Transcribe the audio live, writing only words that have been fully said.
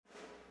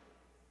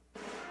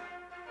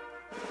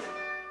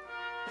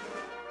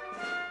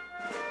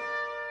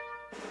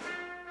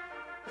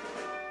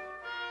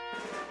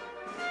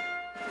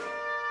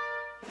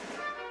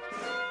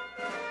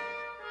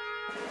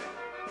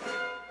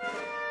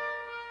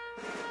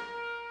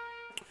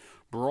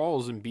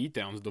Brawls and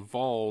Beatdowns,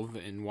 Devolve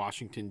in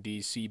Washington,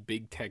 D.C.,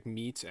 big tech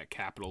meets at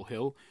Capitol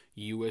Hill,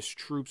 U.S.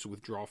 troops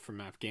withdraw from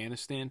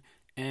Afghanistan,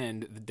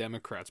 and the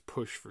Democrats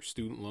push for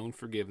student loan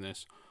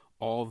forgiveness.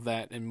 All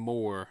that and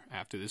more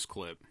after this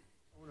clip.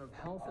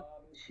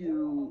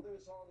 To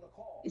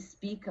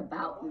speak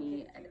about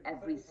me at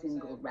every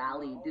single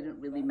rally. It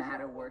didn't really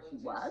matter where he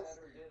was.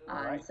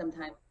 And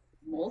sometimes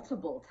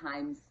multiple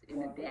times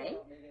in a day,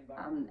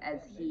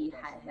 as he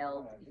had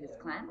held his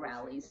Klan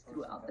rallies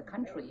throughout the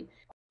country.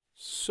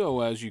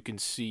 So, as you can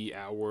see,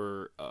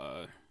 our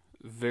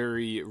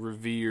very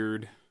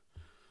revered,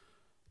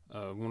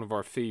 one of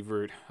our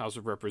favorite House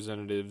of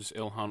Representatives,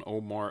 Ilhan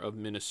Omar of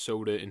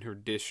Minnesota, in her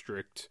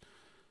district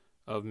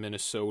of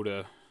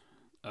Minnesota,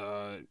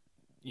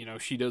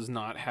 she does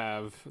not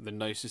have the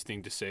nicest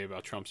thing to say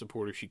about Trump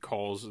supporters. She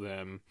calls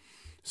them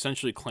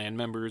essentially Klan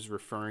members,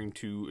 referring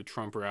to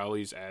Trump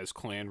rallies as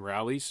Klan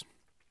rallies.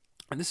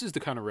 And this is the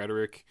kind of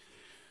rhetoric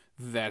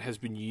that has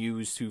been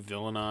used to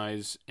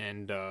villainize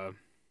and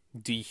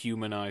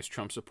dehumanize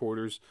Trump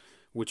supporters,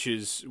 which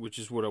is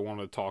what I want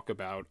to talk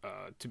about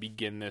to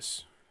begin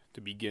this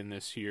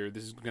here.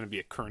 This is going to be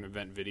a current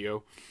event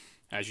video,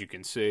 as you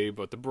can see,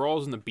 but the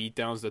brawls and the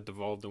beatdowns that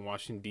devolved in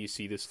Washington,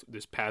 D.C.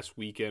 this past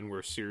weekend were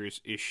a serious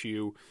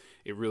issue.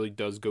 It really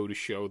does go to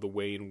show the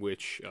way in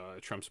which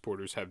Trump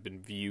supporters have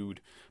been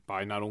viewed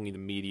by not only the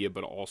media,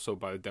 but also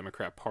by the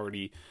Democrat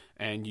Party.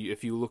 And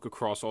if you look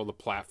across all the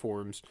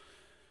platforms,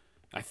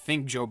 I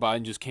think Joe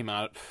Biden just came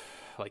out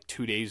like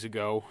 2 days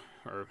ago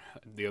or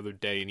the other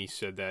day, and he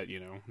said that,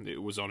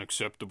 it was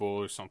unacceptable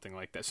or something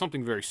like that.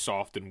 Something very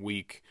soft and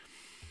weak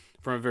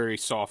from a very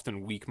soft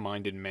and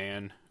weak-minded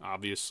man,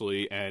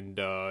 obviously, and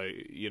I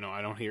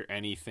don't hear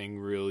anything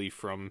really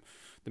from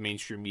the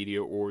mainstream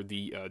media or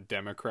the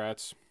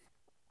Democrats.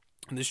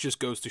 And this just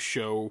goes to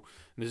show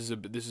this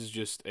is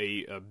just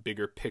a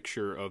bigger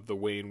picture of the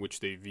way in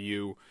which they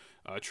view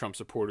Trump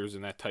supporters,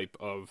 and that type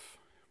of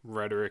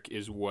rhetoric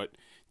is what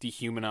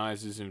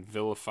dehumanizes and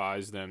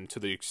vilifies them to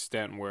the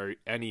extent where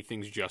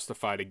anything's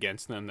justified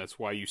against them. That's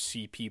why you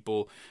see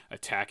people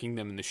attacking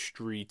them in the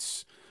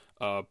streets,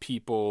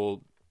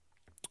 people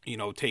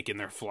taking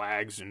their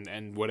flags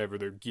and whatever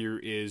their gear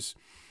is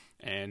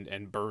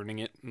and burning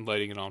it and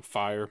lighting it on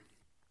fire.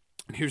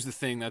 And here's the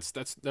thing, that's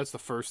the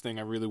first thing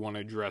I really want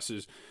to address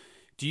is,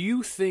 do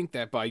you think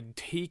that by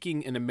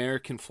taking an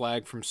American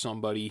flag from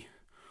somebody,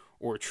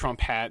 or a Trump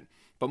hat,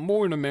 but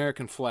more an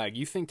American flag,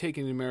 you think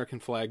taking an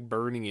American flag,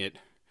 burning it,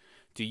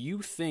 do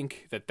you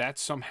think that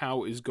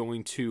somehow is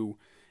going to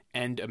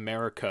end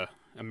America,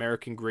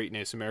 American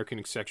greatness, American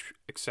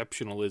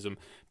exceptionalism?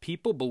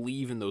 People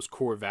believe in those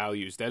core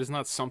values. That is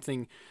not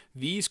something,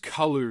 these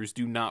colors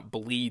do not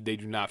bleed, they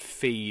do not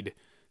fade.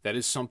 That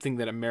is something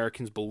that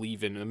Americans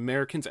believe in.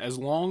 Americans, as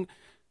long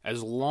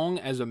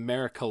as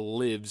America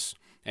lives,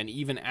 and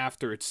even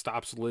after it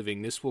stops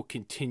living, this will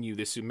continue.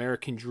 This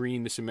American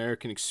dream, this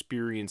American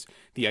experience,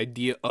 the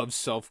idea of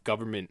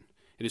self-government,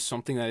 it is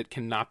something that it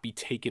cannot be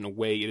taken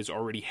away. It has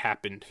already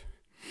happened.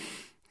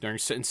 In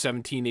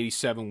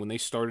 1787, when they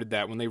started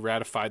that, when they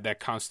ratified that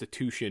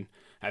Constitution,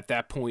 at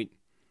that point,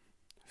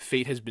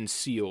 fate has been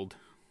sealed.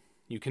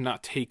 You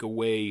cannot take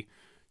away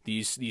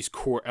these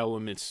core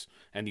elements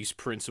and these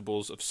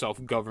principles of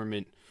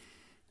self-government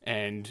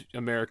and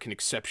American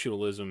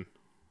exceptionalism.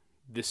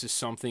 This is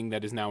something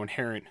that is now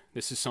inherent.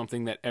 This is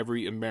something that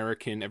every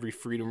American, every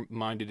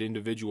freedom-minded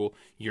individual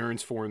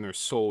yearns for in their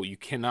soul. You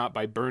cannot,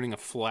 by burning a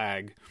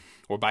flag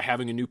or by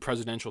having a new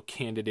presidential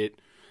candidate,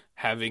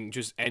 having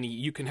just any,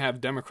 you can have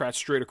Democrats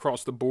straight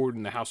across the board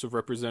in the House of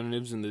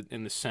Representatives and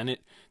in the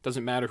Senate.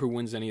 Doesn't matter who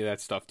wins any of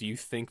that stuff. Do you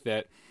think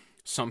that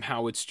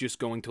somehow it's just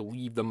going to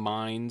leave the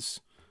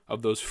minds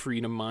of those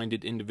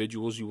freedom-minded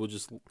individuals? You will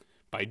just,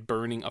 by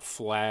burning a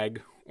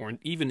flag or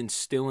even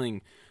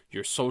instilling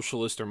your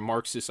socialist or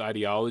Marxist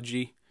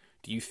ideology,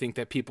 do you think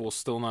that people will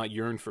still not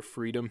yearn for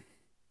freedom?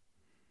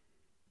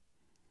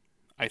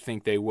 I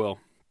think they will.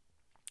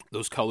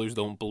 Those colors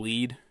don't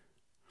bleed.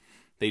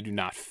 They do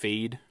not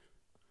fade.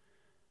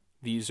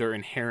 These are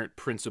inherent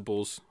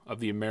principles of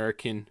the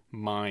American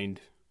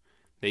mind.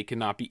 They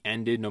cannot be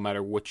ended no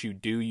matter what you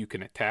do. You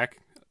can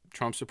attack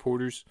Trump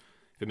supporters.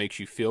 If it makes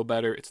you feel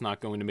better, it's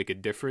not going to make a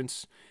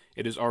difference.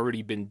 It has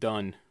already been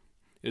done.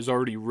 It is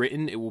already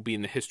written. It will be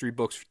in the history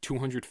books for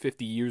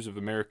 250 years of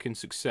American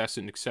success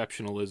and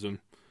exceptionalism.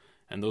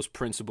 And those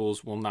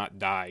principles will not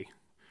die.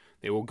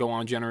 They will go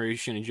on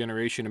generation and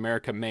generation.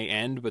 America may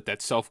end, but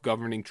that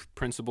self-governing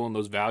principle and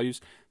those values,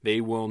 they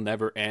will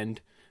never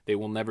end. They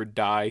will never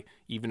die,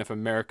 even if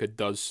America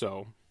does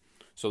so.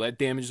 So that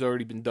damage has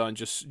already been done.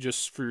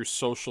 Just for your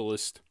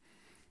socialist,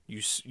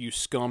 you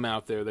scum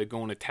out there that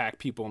go and attack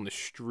people on the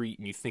street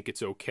and you think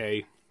it's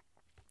okay,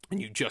 and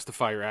you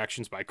justify your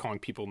actions by calling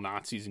people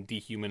Nazis and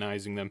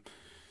dehumanizing them.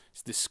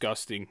 It's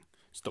disgusting.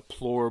 It's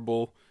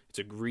deplorable. It's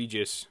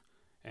egregious.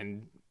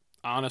 And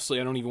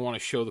honestly, I don't even want to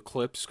show the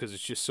clips because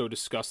it's just so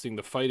disgusting.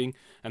 The fighting,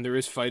 and there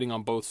is fighting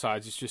on both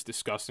sides, it's just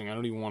disgusting. I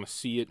don't even want to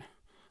see it.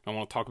 I don't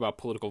want to talk about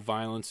political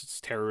violence.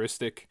 It's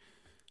terroristic.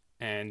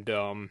 And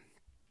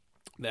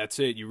that's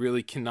it. You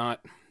really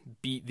cannot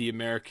beat the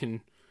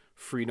American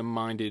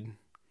freedom-minded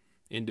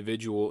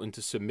individual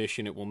into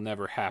submission, it will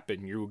never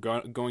happen. You're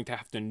going to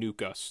have to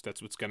nuke us.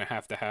 That's what's going to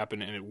have to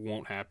happen, and it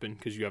won't happen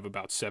because you have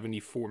about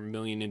 74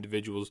 million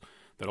individuals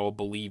that all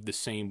believe the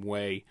same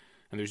way,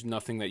 and there's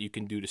nothing that you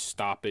can do to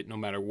stop it, no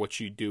matter what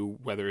you do,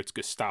 whether it's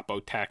Gestapo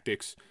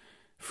tactics.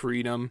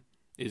 Freedom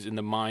is in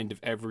the mind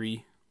of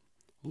every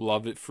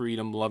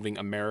freedom-loving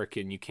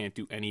American. You can't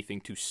do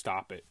anything to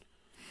stop it.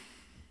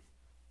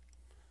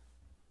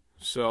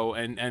 So,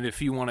 and if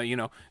you want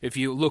to, if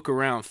you look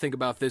around, think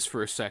about this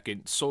for a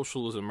second.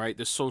 Socialism, right?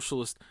 The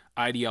socialist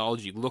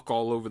ideology, look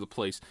all over the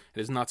place. It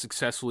has not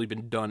successfully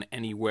been done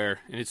anywhere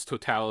in its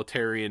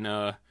totalitarian,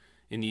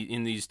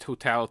 in these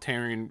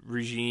totalitarian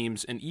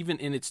regimes, and even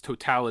in its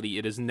totality,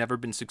 it has never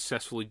been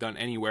successfully done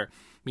anywhere.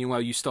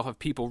 Meanwhile, you still have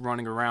people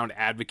running around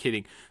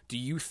advocating. Do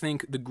you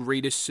think the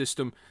greatest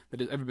system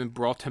that has ever been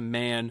brought to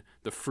man,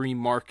 the free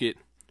market,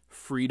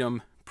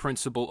 freedom,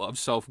 principle of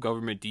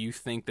self-government, do you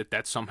think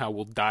that somehow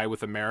will die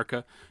with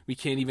America? We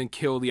can't even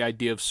kill the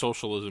idea of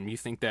socialism. You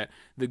think that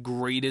the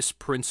greatest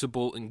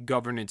principle in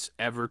governance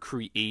ever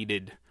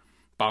created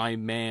by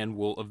man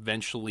will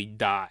eventually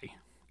die?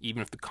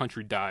 Even if the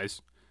country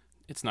dies,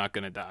 it's not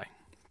going to die.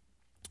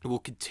 It will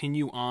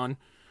continue on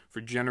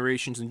for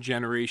generations and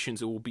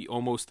generations. It will be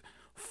almost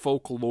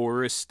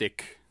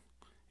folkloristic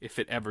if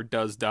it ever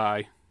does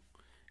die.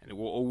 And it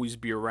will always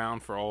be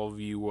around for all of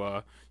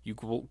you you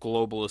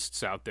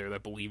globalists out there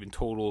that believe in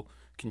total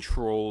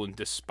control and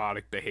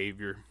despotic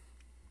behavior.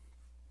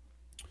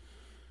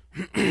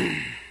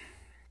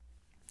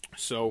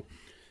 So,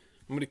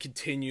 I'm going to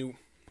continue.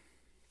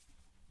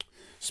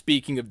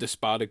 Speaking of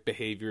despotic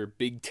behavior,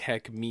 big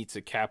tech meets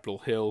at Capitol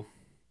Hill.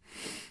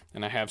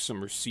 And I have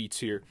some receipts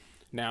here.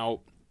 Now,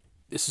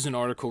 this is an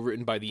article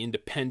written by The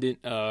Independent.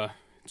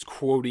 It's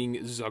quoting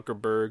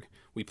Zuckerberg.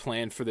 We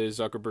planned for this,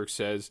 Zuckerberg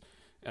says,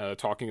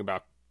 talking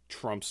about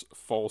Trump's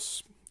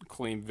false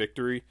claim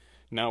victory.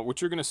 Now,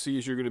 what you're going to see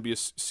is you're going to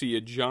see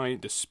a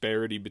giant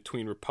disparity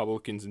between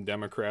Republicans and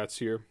Democrats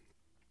here.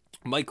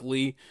 Mike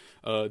Lee,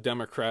 a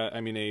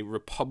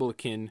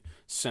Republican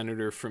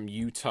senator from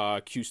Utah,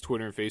 accused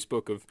Twitter and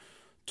Facebook of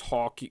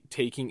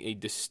taking a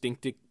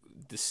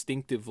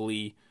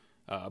distinctively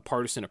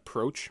partisan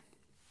approach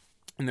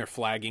in their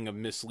flagging of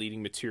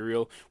misleading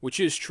material, which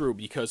is true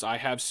because I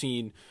have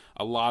seen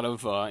a lot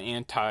of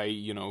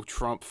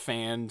Trump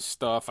fan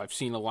stuff. I've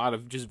seen a lot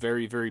of just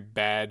very, very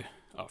bad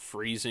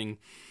phrasing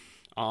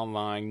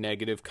online,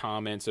 negative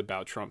comments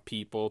about Trump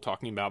people,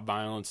 talking about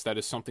violence. That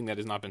is something that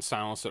has not been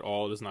silenced at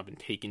all. It has not been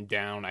taken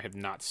down. I have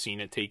not seen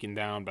it taken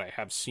down, but I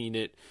have seen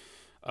it.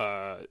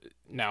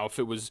 Now, if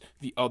it was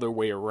the other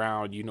way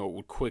around, it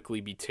would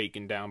quickly be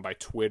taken down by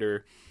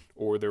Twitter,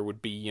 or there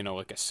would be,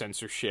 like a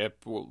censorship,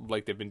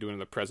 like they've been doing to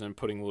the president,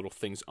 putting little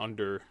things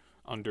under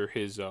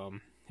his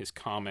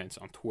comments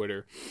on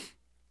Twitter.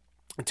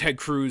 Ted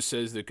Cruz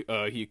says that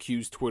he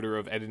accused Twitter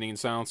of editing and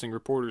silencing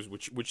reporters,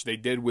 which they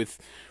did with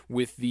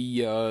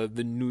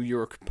the New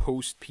York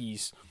Post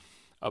piece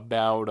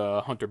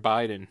about Hunter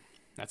Biden.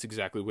 That's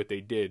exactly what they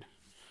did.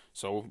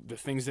 So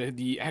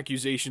the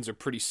accusations are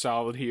pretty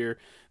solid here.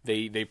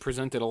 They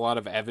presented a lot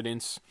of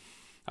evidence.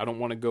 I don't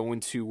want to go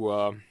into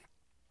a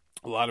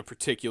lot of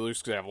particulars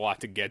because I have a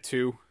lot to get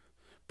to,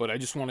 but I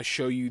just want to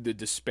show you the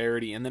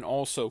disparity. And then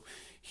also,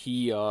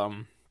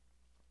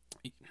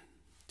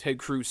 Ted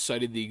Cruz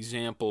cited the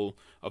example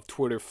of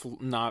Twitter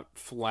not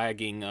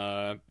flagging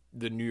the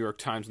New York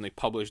Times when they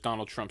published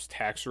Donald Trump's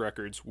tax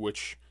records,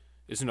 which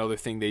is another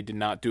thing they did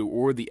not do,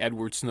 or the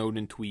Edward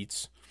Snowden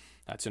tweets.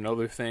 That's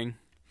another thing.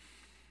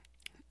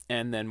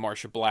 And then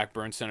Marsha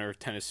Blackburn, Senator of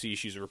Tennessee,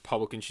 she's a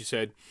Republican. She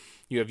said,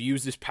 "You have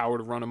used this power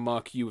to run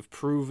amok. You have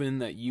proven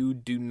that you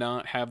do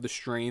not have the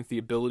strength, the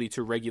ability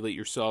to regulate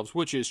yourselves,"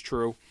 which is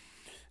true.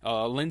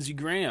 Lindsey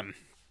Graham,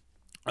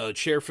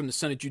 chair from the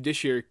Senate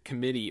Judiciary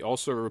Committee,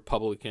 also a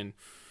Republican.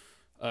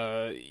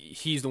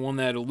 He's the one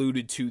that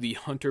alluded to the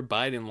Hunter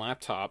Biden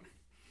laptop.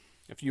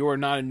 If you are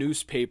not a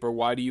newspaper,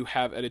 why do you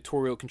have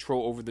editorial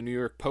control over the New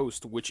York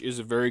Post? Which is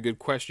a very good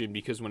question,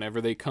 because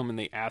whenever they come and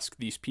they ask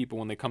these people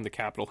when they come to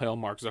Capitol Hill,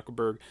 Mark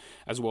Zuckerberg,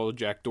 as well as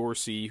Jack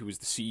Dorsey, who is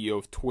the CEO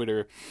of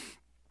Twitter,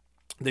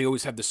 they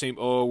always have the same,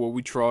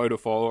 we try to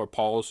follow our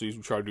policies,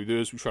 we try to do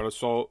this, we try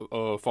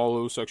to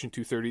follow Section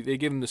 230. They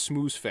give them the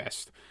snooze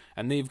fest,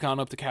 and they've gone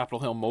up to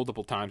Capitol Hill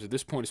multiple times. At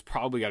this point, it's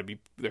probably got to be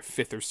their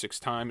fifth or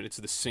sixth time, and it's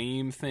the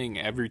same thing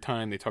every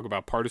time. They talk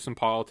about partisan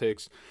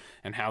politics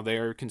and how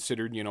they're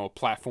considered, a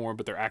platform,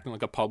 but they're acting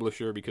like a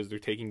publisher because they're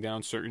taking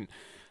down certain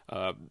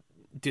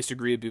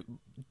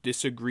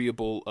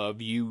disagreeable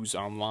views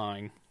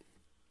online.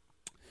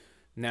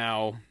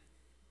 Now,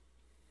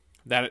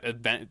 that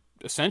event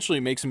essentially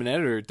makes them an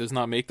editor. It does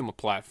not make them a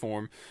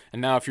platform.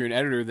 And now if you're an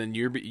editor, then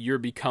you're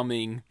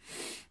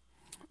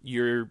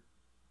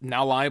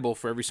now liable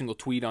for every single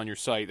tweet on your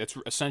site. That's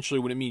essentially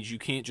what it means. You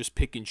can't just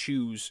pick and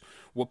choose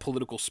what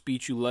political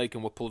speech you like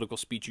and what political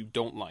speech you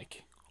don't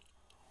like.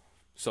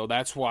 So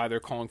that's why they're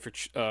calling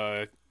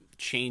for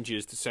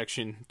changes to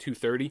Section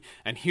 230.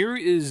 And here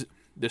is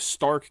the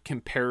stark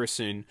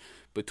comparison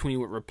between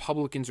what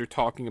Republicans are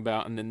talking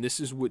about, and then this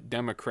is what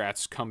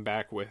Democrats come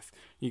back with.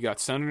 You got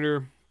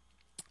Senator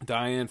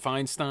Dianne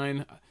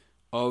Feinstein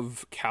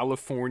of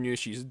California.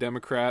 She's a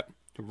Democrat,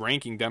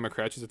 ranking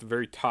Democrat. She's at the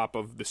very top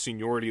of the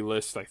seniority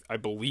list. I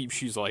believe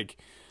she's like,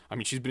 I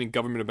mean, she's been in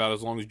government about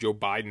as long as Joe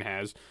Biden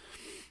has.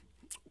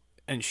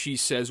 And she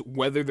says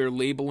whether their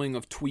labeling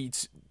of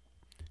tweets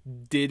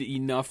did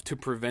enough to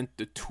prevent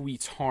the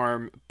tweets'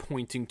 harm,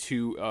 pointing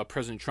to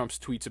President Trump's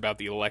tweets about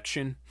the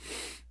election.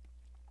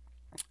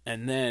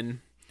 And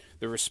then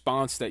the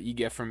response that you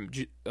get from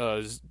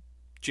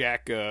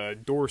Jack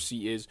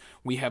Dorsey is,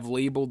 we have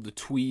labeled the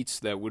tweets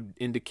that would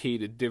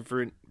indicate a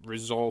different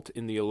result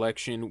in the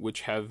election,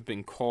 which have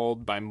been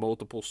called by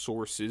multiple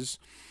sources.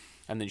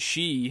 And then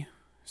she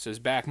says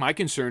back, my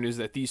concern is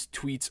that these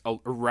tweets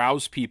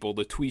arouse people.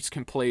 The tweets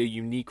can play a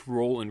unique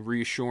role in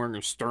reassuring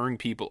or stirring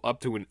people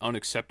up to an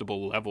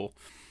unacceptable level.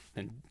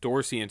 And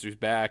Dorsey answers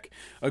back,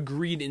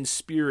 agreed in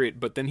spirit,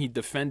 but then he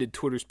defended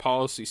Twitter's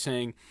policy,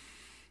 saying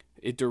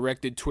it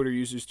directed Twitter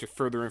users to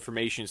further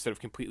information instead of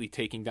completely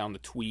taking down the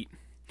tweet,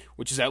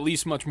 which is at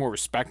least much more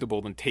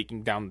respectable than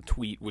taking down the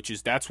tweet,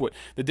 that's what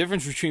the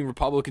difference between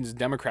Republicans and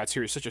Democrats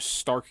here is. Such a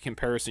stark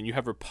comparison. You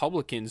have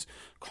Republicans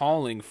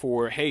calling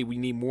for, hey, we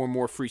need more and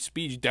more free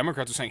speech.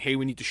 Democrats are saying, hey,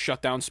 we need to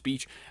shut down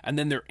speech. And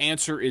then their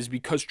answer is,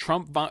 because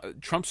Trump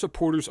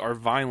supporters are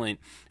violent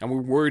and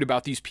we're worried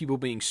about these people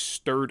being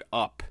stirred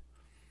up.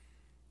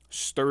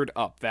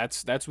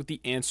 That's what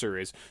the answer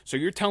is. So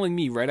you're telling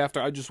me right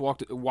after I just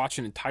watched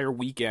an entire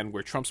weekend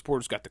where Trump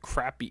supporters got the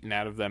crap beaten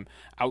out of them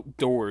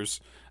outdoors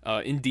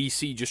in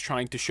D.C. just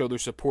trying to show their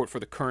support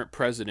for the current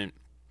president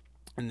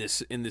in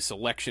this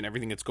election,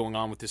 everything that's going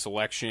on with this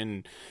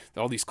election,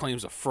 all these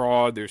claims of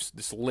fraud, there's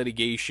this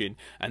litigation,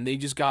 and they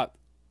just got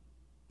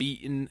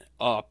beaten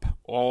up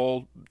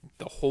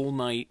the whole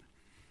night.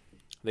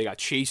 They got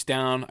chased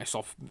down. I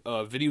saw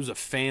videos of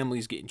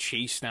families getting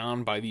chased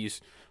down by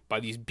these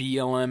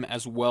BLM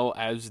as well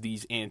as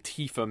these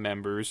Antifa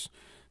members,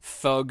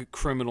 thug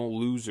criminal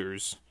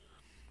losers,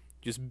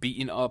 just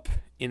beating up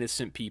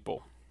innocent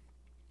people.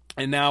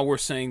 And now we're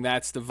saying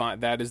that is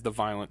the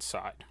violent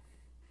side,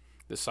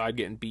 the side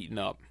getting beaten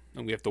up,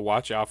 and we have to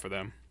watch out for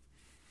them.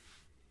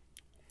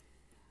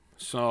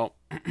 So,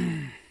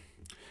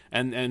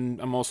 and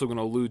I'm also going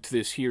to allude to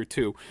this here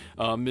too.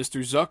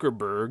 Mr.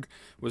 Zuckerberg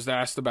was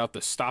asked about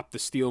the Stop the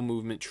Steal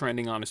movement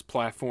trending on his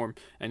platform,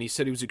 and he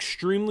said he was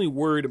extremely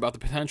worried about the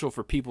potential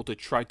for people to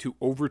try to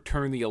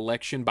overturn the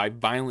election by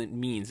violent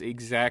means.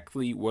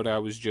 Exactly what I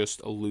was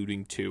just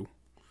alluding to.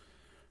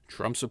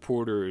 Trump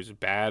supporters,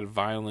 bad,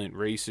 violent,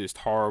 racist,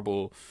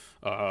 horrible,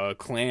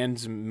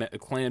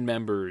 clan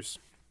members.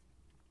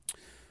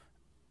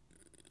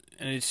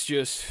 And it's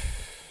just,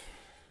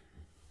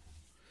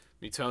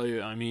 let me tell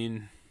you, I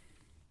mean,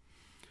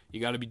 you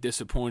got to be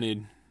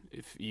disappointed.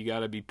 If you got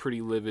to be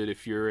pretty livid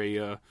if you're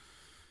a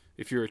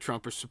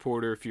Trump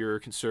supporter, if you're a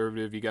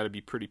conservative, you got to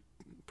be pretty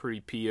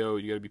PO.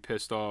 You got to be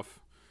pissed off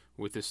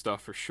with this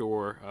stuff for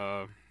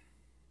sure.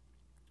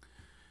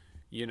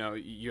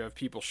 You have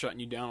people shutting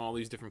you down on all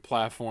these different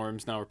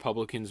platforms. Now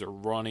Republicans are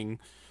running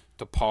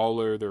to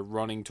Parler. They're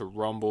running to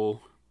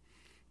Rumble.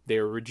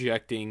 They're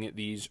rejecting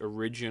these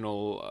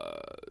original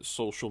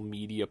social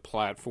media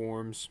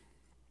platforms.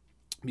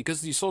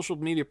 Because these social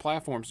media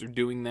platforms are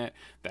doing that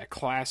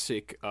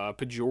classic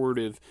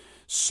pejorative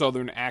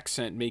Southern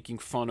accent, making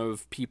fun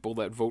of people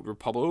that vote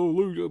Republican. Oh,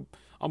 look,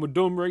 I'm a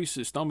dumb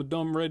racist. I'm a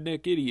dumb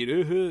redneck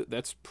idiot.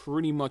 That's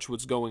pretty much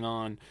what's going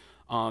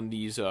on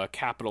these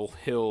Capitol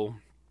Hill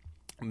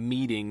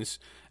meetings.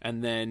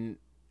 And then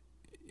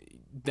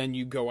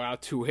you go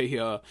out to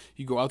a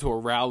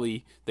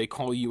rally. They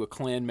call you a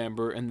Klan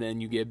member, and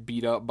then you get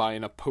beat up by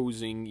an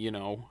opposing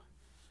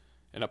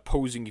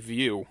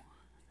view,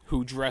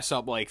 who dress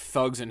up like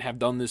thugs and have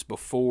done this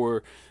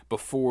before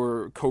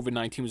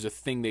COVID-19 was a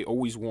thing. They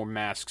always wore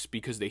masks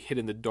because they hid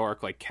in the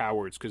dark like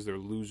cowards because they're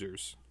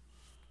losers.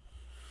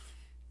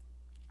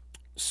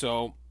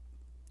 So,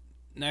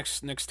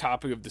 next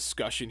topic of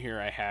discussion here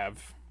I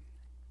have,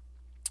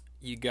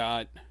 you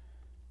got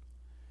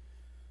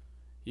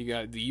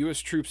the U.S.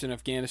 troops in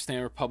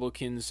Afghanistan.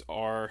 Republicans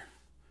are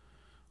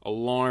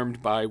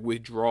alarmed by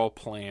withdrawal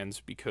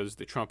plans because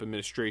the Trump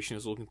administration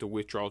is looking to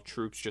withdraw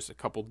troops just a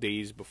couple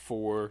days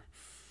before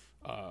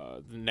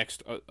the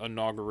next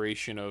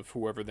inauguration of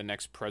whoever the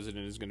next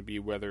president is going to be,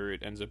 whether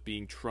it ends up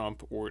being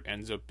Trump or it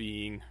ends up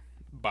being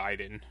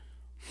Biden.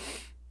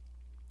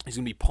 He's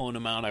going to be pulling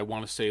them out, I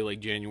want to say, like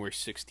January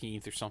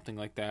 16th or something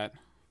like that.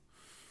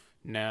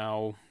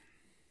 Now,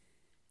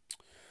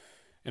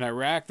 in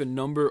Iraq, the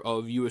number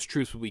of U.S.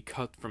 troops will be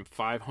cut from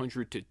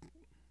 500 to...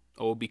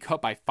 will be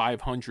cut by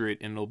 500,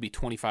 and it'll be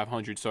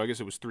 2,500. So I guess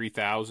it was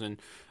 3,000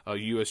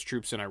 U.S.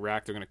 troops in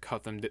Iraq. They're going to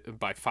cut them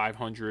by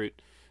 500,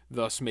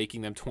 thus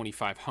making them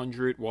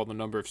 2,500, while the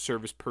number of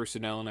service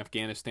personnel in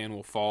Afghanistan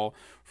will fall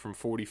from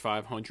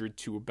 4,500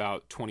 to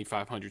about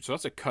 2,500. So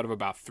that's a cut of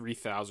about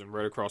 3,000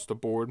 right across the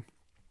board,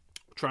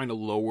 trying to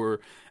lower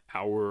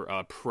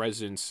our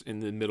presence in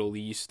the Middle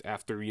East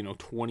after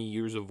 20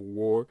 years of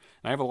war.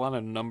 And I have a lot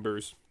of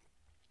numbers.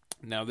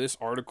 Now, this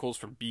article's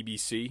from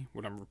BBC,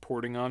 what I'm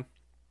reporting on.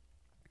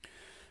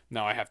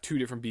 Now, I have two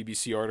different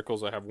BBC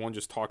articles. I have one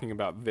just talking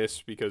about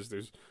this because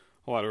there's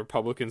a lot of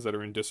Republicans that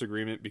are in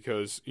disagreement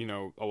because,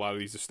 a lot of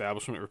these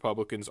establishment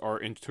Republicans are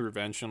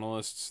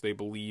interventionalists. They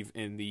believe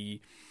in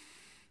the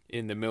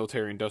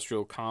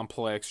military-industrial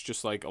complex,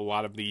 just like a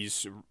lot of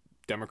these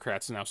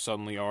Democrats now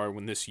suddenly are,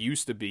 when this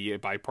used to be a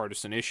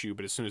bipartisan issue,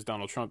 but as soon as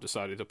Donald Trump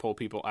decided to pull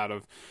people out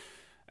of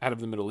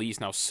the Middle East,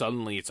 now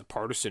suddenly it's a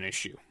partisan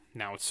issue.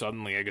 Now it's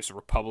suddenly, I guess,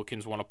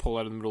 Republicans want to pull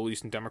out of the Middle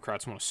East and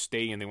Democrats want to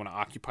stay, and they want to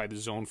occupy the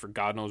zone for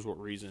God knows what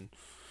reason.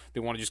 They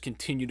want to just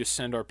continue to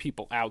send our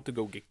people out to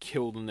go get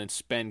killed and then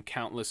spend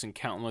countless and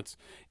countless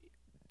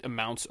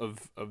amounts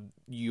of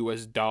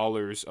U.S.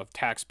 dollars, of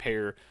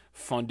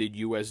taxpayer-funded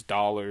U.S.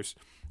 dollars,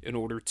 in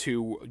order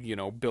to,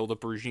 build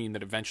up a regime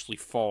that eventually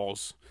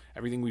falls.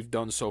 Everything we've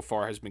done so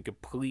far has been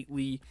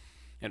completely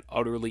and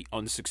utterly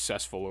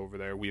unsuccessful over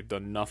there. We have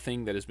done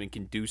nothing that has been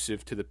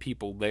conducive to the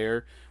people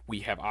there. We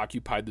have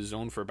occupied the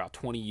zone for about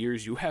 20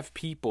 years. You have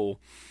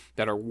people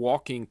that are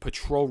walking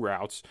patrol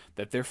routes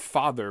that their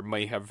father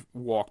may have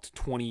walked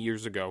 20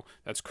 years ago.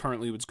 That's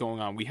currently what's going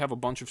on. We have a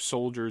bunch of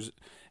soldiers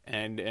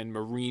and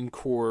Marine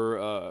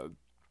Corps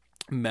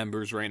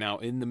members right now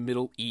in the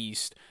Middle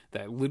East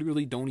that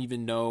literally don't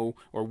even know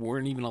or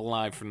weren't even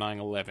alive for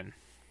 9/11.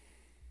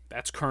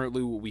 That's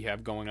currently what we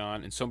have going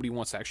on, and somebody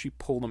wants to actually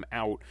pull them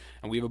out,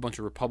 and we have a bunch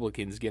of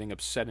Republicans getting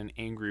upset and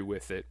angry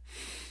with it.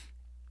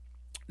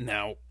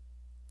 Now,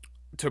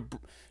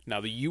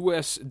 the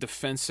U.S.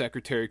 Defense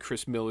Secretary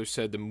Chris Miller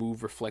said the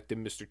move reflected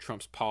Mr.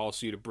 Trump's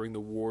policy to bring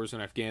the wars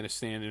in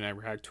Afghanistan and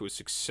Iraq to a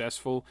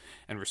successful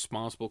and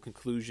responsible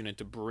conclusion and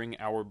to bring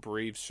our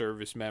brave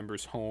service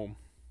members home.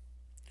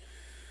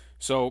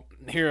 So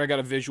here I got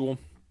a visual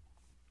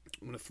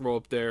I'm going to throw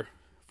up there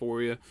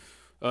for you.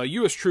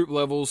 U.S. troop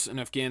levels in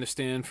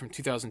Afghanistan from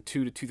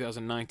 2002 to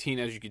 2019.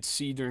 As you could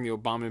see, during the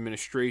Obama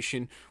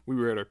administration, we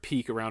were at our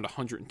peak around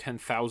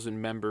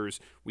 110,000 members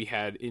we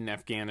had in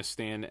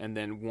Afghanistan. And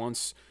then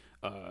once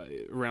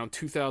around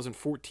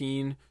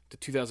 2014 to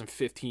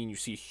 2015, you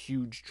see a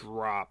huge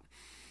drop.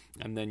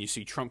 And then you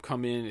see Trump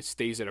come in. It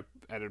stays at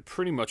a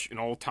pretty much an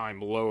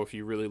all-time low. If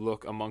you really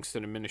look amongst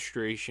an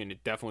administration,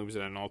 it definitely was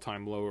at an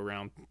all-time low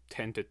around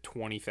 10 to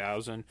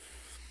 20,000.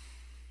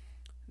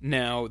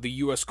 Now, the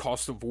U.S.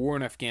 cost of war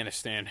in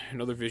Afghanistan,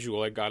 another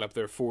visual I got up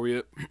there for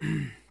you.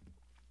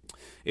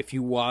 If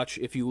you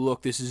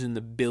look, this is in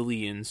the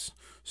billions.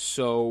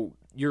 So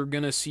you're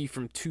going to see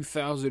from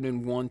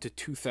 2001 to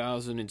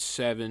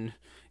 2007,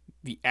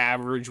 the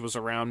average was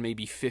around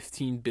maybe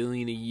 $15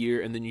 billion a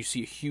year, and then you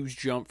see a huge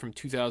jump from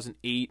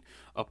 2008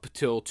 up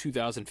until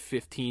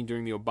 2015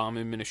 during the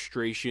Obama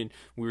administration.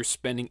 We were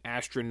spending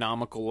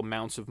astronomical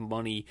amounts of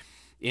money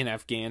in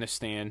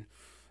Afghanistan.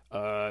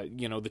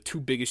 The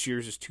two biggest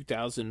years is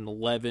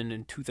 2011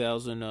 and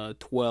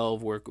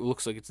 2012, where it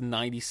looks like it's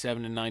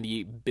 97 and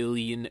 98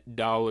 billion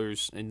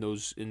dollars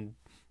in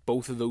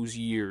both of those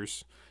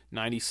years,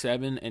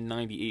 97 and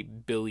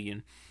 98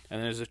 billion.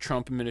 And then as the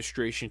Trump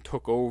administration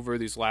took over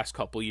these last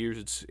couple of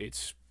years,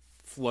 it's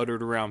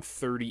fluttered around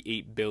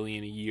 38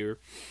 billion a year.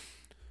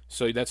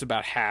 So that's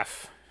about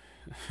half.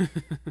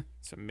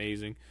 It's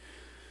amazing.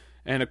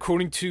 And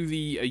according to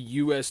the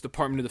U.S.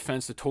 Department of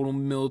Defense, the total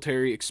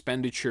military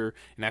expenditure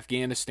in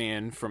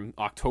Afghanistan from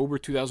October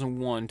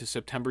 2001 to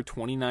September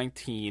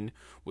 2019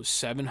 was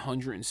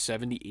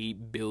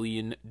 $778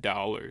 billion.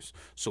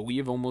 So we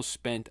have almost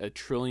spent $1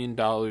 trillion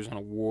on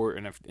a war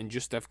in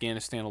just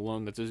Afghanistan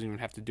alone. That doesn't even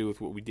have to do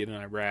with what we did in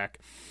Iraq.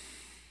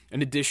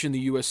 In addition, the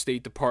U.S.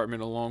 State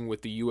Department, along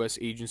with the U.S.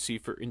 Agency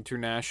for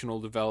International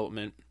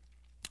Development,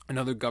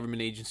 another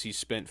government agency,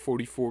 spent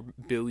 $44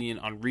 billion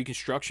on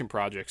reconstruction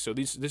projects. So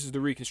this is the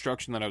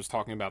reconstruction that I was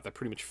talking about that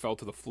pretty much fell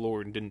to the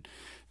floor and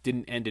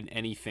didn't end in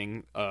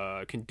anything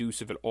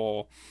conducive at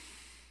all.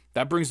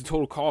 That brings the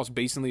total cost,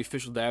 based on the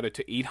official data,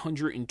 to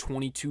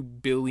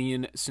 $822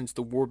 billion since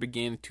the war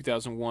began in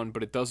 2001.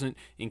 But it doesn't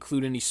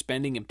include any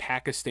spending in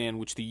Pakistan,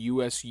 which the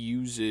U.S.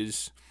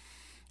 uses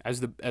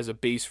as a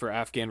base for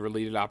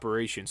Afghan-related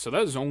operations. So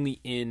that is only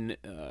in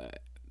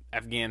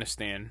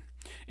Afghanistan.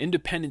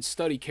 Independent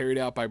study carried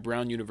out by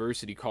Brown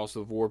University, Cost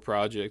of War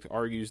Project,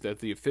 argues that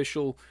the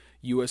official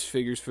U.S.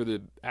 figures for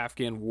the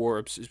Afghan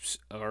war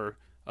are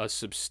a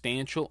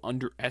substantial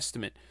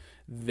underestimate.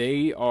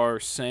 They are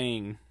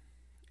saying,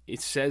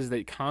 it says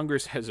that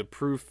Congress has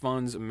approved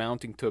funds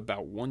amounting to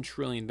about $1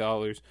 trillion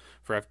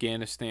for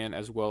Afghanistan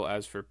as well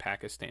as for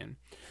Pakistan.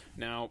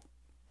 Now,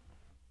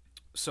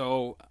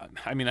 so,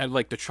 I mean, I'd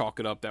like to chalk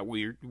it up that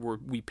we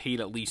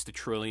paid at least $1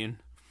 trillion.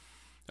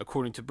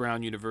 According to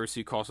Brown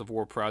University Cost of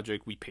War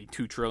Project, we paid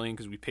 $2 trillion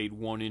because we paid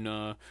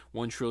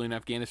 $1 trillion in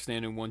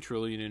Afghanistan and $1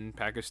 trillion in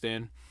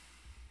Pakistan.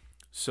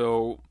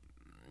 So,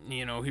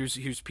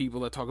 here's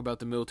people that talk about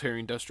the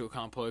military-industrial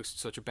complex.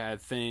 It's such a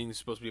bad thing. It's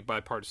supposed to be a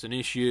bipartisan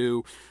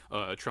issue.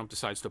 Trump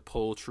decides to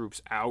pull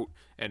troops out,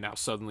 and now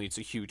suddenly it's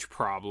a huge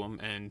problem.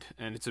 And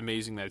it's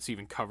amazing that it's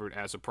even covered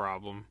as a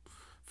problem.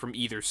 from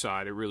either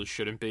side. It really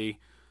shouldn't be.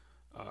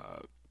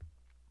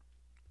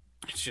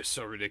 It's just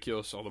so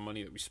ridiculous, all the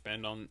money that we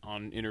spend on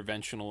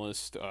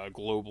interventionist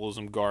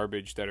globalism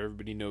garbage that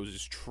everybody knows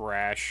is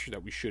trash,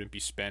 that we shouldn't be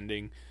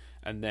spending.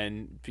 And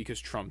then because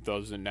Trump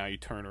does it, now you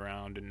turn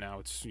around and now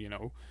it's,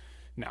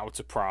 now it's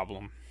a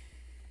problem.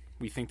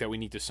 We think that we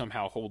need to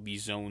somehow hold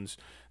these zones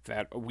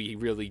that we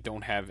really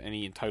don't have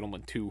any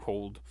entitlement to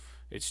hold.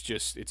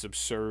 It's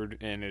absurd,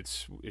 and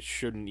it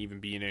shouldn't even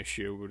be an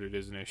issue, but it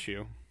is an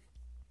issue.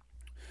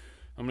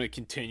 I'm going to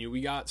continue. We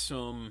got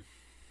some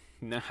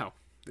now.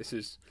 This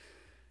is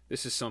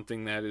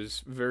something that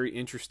is very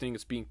interesting.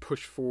 It's being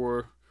pushed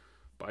for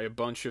by a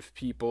bunch of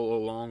people,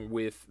 along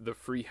with the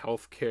free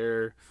health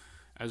care,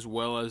 as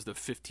well as the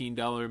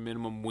 $15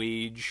 minimum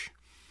wage,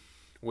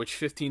 which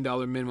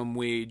 $15 minimum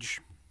wage,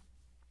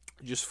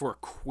 just for a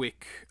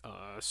quick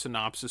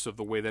synopsis of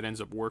the way that ends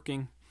up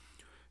working,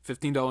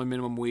 $15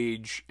 minimum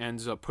wage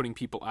ends up putting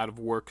people out of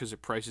work because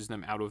it prices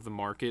them out of the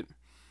market.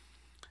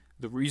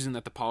 The reason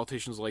that the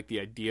politicians like the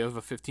idea of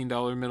a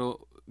 $15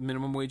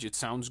 minimum wage, it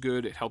sounds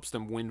good, it helps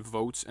them win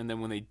votes, and then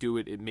when they do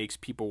it, it makes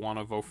people want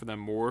to vote for them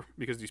more,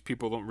 because these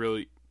people don't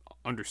really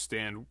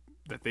understand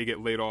that they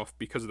get laid off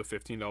because of the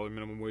 $15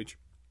 minimum wage.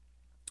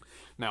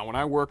 Now, when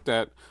I worked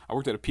at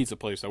a pizza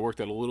place, I worked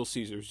at a Little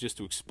Caesars, just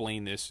to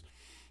explain this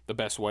the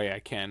best way I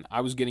can.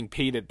 I was getting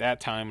paid at that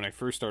time when I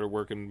first started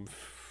working.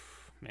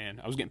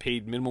 Man, I was getting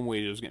paid minimum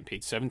wage. I was getting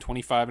paid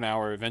 $7.25 an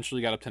hour.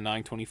 Eventually got up to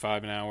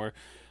 $9.25 an hour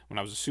when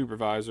I was a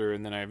supervisor,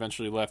 and then I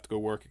eventually left to go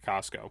work at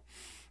Costco,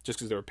 just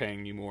because they were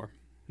paying me more.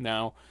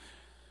 Now,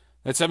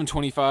 at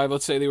 $7.25,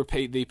 let's say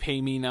they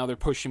pay me now. They're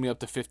pushing me up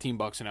to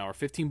 $15 an hour.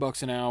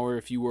 $15 an hour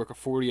if you work a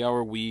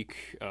 40-hour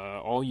week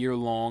all year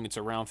long. It's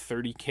around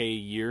 $30K a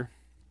year.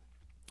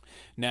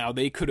 Now,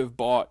 they could have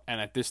bought, and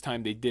at this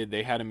time they did,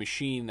 they had a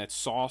machine that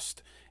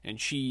sauced and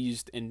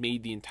cheesed and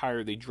made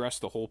they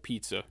dressed the whole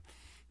pizza.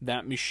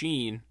 That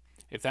machine,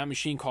 if that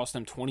machine cost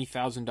them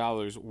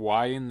 $20,000,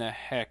 why in the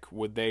heck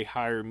would they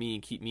hire me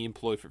and keep me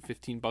employed for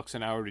 $15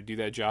 an hour to do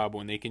that job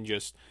when they can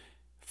just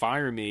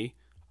fire me,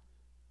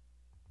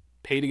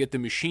 pay to get the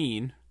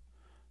machine?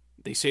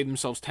 They save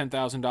themselves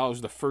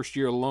 $10,000 the first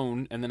year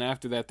alone, and then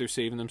after that they're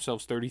saving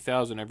themselves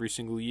 $30,000 every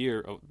single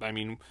year. I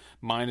mean,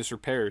 minus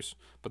repairs,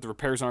 but the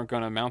repairs aren't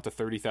going to amount to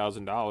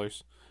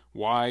 $30,000.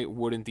 Why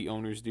wouldn't the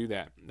owners do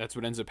that? That's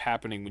what ends up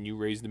happening when you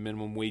raise the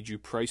minimum wage. You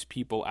price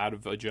people out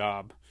of a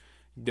job.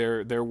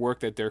 Their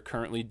work that they're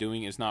currently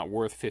doing is not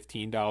worth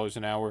 $15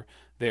 an hour.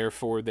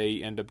 Therefore,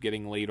 they end up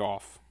getting laid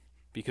off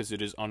because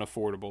it is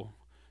unaffordable.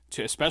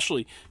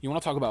 Especially, you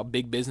want to talk about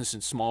big business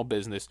and small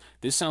business.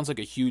 This sounds like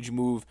a huge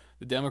move.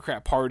 The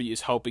Democrat Party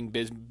is helping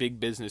big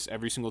business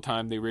every single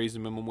time they raise the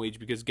minimum wage,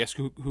 because guess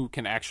who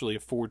can actually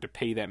afford to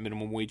pay that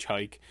minimum wage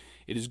hike?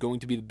 It is going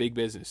to be the big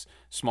business.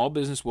 Small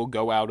business will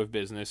go out of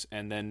business,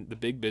 and then the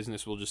big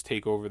business will just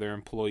take over their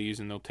employees,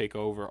 and they'll take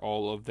over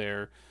all of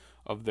their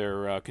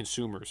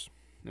consumers,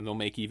 and they'll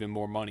make even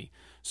more money.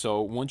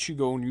 So once you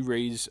go and you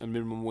raise a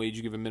minimum wage,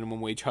 you give a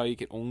minimum wage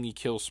hike, it only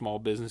kills small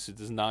business. It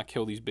does not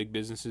kill these big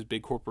businesses.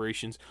 Big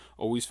corporations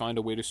always find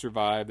a way to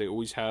survive. They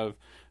always have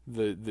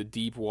the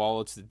deep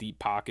wallets, the deep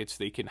pockets.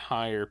 They can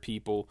hire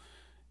people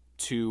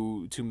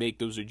to make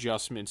those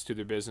adjustments to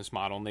their business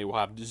model, and they will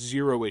have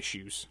zero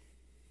issues.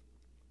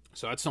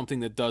 So that's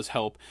something that does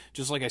help.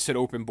 Just like I said,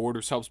 open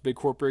borders helps big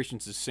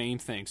corporations. The same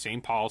thing, same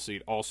policy.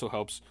 It also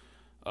helps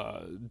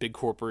big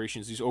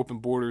corporations. These open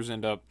borders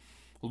end up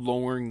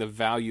lowering the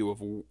value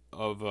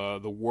of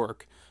the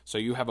work. So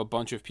you have a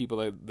bunch of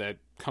people that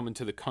come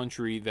into the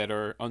country that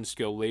are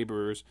unskilled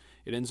laborers.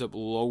 It ends up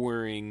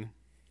lowering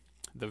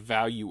the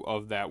value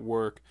of that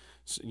work.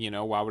 So,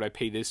 why would I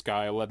pay this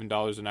guy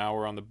 $11 an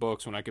hour on the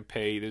books when I could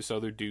pay this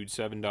other dude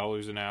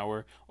 $7 an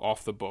hour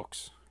off the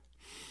books?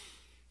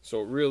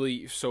 So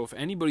if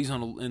anybody's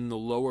in the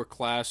lower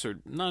class, or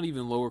not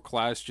even lower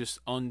class, just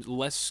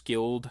less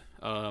skilled,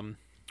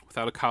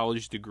 without a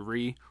college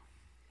degree,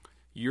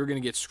 you're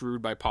going to get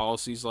screwed by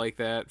policies like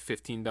that,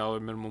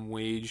 $15 minimum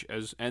wage.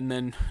 And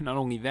then not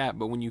only that,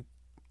 but when you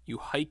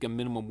hike a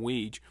minimum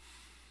wage,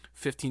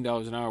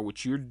 $15 an hour,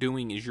 what you're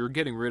doing is you're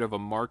getting rid of a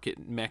market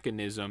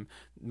mechanism.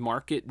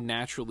 Market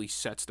naturally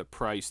sets the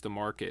price. The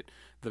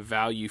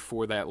value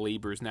for that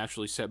labor is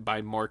naturally set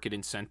by market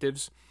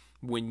incentives.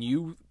 When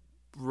you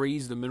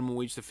raise the minimum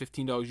wage to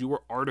 $15, you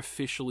are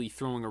artificially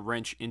throwing a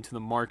wrench into the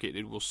market.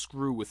 It will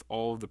screw with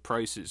all of the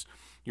prices.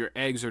 Your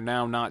eggs are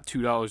now not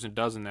 $2 a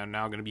dozen. They're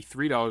now going to be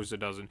 $3 a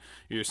dozen.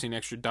 You're going to see an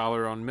extra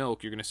 $1 on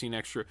milk. You're going to see an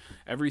extra.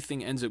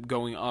 Everything ends up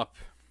going up,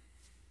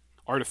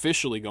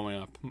 artificially going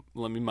up.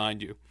 Let me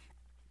mind you.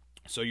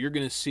 So you're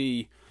going to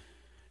see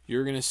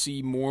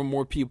more and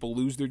more people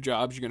lose their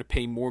jobs. You're going to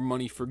pay more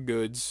money for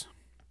goods,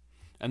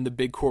 and the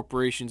big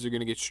corporations are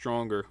going to get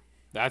stronger.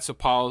 That is a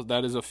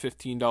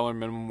 $15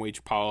 minimum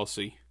wage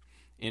policy,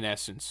 in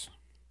essence.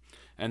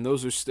 And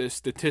those are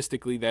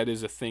statistically, that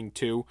is a thing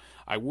too.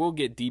 I will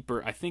get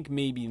deeper. I think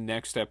maybe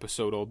next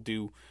episode I'll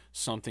do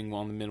something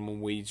on the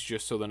minimum wage,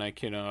 just so that I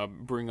can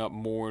bring up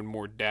more and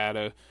more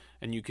data,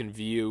 and you can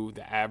view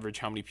the average,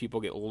 how many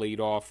people get laid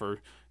off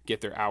or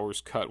get their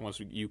hours cut once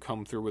you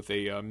come through with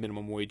a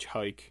minimum wage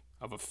hike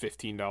of a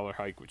 $15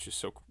 hike, which is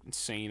so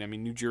insane. I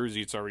mean, New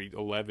Jersey, it's already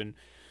 11.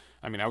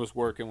 I mean, I was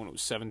working when it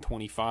was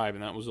 7.25,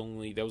 and that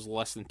was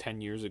less than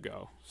 10 years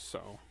ago.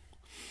 So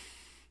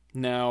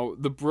now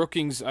the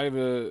Brookings, I have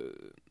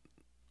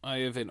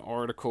an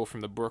article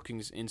from the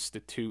Brookings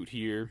Institute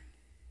here,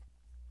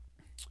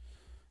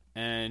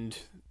 and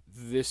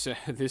this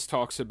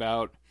talks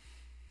about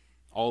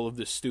all of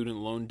the student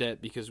loan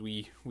debt, because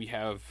I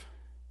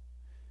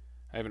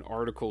have an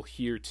article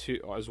here too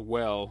as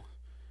well,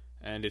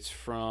 and it's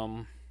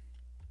from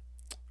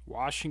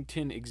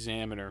Washington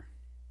Examiner.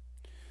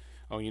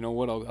 Oh, you know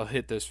what? I'll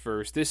hit this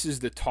first. This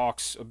is the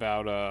talks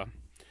about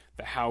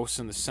the House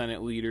and the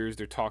Senate leaders.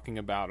 They're talking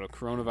about a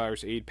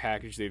coronavirus aid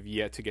package. They've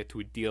yet to get to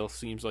a deal.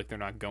 Seems like they're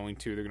not going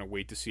to. They're going to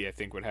wait to see, I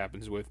think, what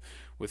happens with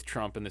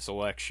Trump in this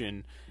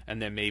election,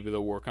 and then maybe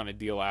they'll work on a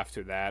deal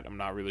after that. I'm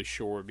not really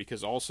sure,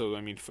 because also,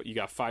 I mean, you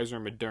got Pfizer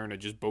and Moderna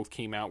just both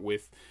came out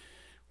with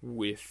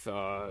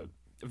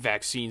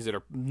vaccines that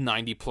are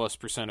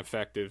 90+%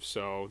 effective,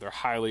 so they're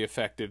highly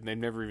effective. They've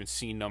never even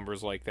seen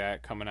numbers like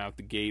that coming out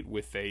the gate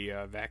with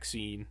a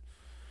vaccine.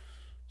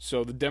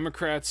 So the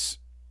Democrats,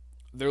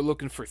 they're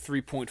looking for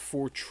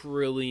 $3.4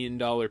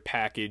 trillion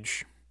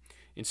package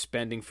in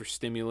spending for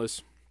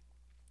stimulus,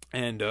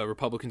 and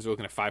Republicans are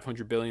looking at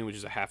 $500 billion, which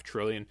is a $500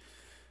 billion.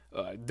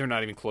 They're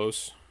not even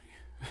close,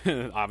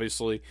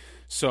 obviously.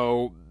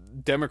 So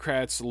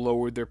Democrats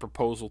lowered their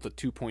proposal to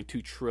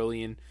 $2.2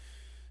 trillion.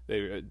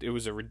 It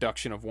was a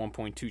reduction of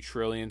 $1.2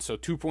 trillion. So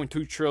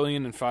 $2.2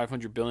 trillion and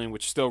 $500 billion,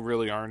 which still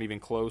really aren't even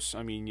close.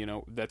 I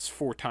mean, that's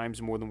 4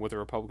 times more than what the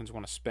Republicans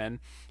want to spend.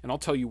 And I'll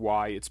tell you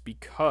why. It's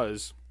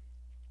because,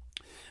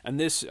 and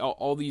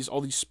all these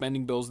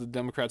spending bills the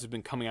Democrats have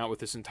been coming out with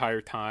this entire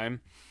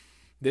time,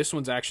 this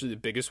one's actually the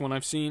biggest one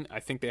I've seen.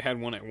 I think they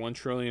had one at $1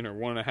 trillion or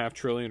 $1.5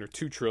 trillion or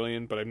 $2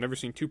 trillion, but I've never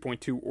seen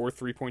 2.2 or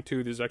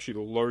 3.2. This is actually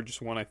the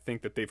largest one I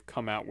think that they've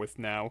come out with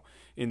now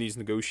in these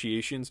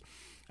negotiations.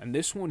 And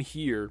this one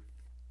here,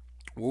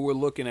 what we're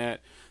looking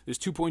at, is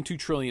 $2.2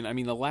 trillion. I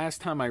mean, the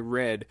last time I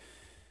read,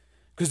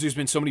 because there's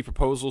been so many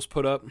proposals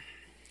put up,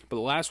 but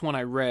the last one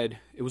I read,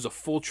 it was a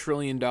full $1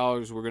 trillion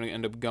we're going to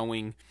end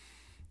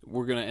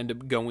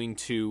up going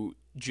to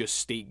just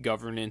state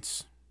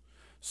governance.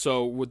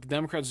 So what the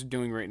Democrats are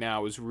doing right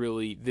now is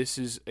really, this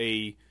is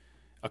a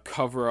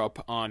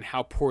cover-up on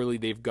how poorly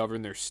they've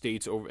governed their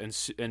states over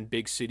and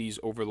big cities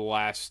over the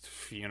last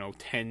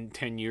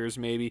 10 years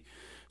maybe.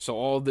 So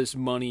all this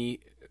money,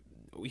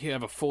 we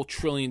have a full $1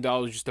 trillion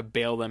just to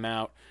bail them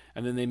out,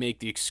 and then they make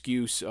the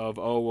excuse of,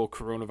 oh, well,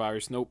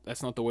 coronavirus. Nope,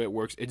 that's not the way it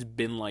works. It's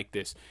been like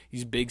this.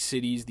 These big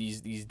cities,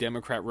 these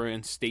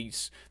Democrat-run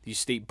states, these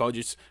state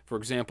budgets, for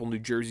example, New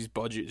Jersey's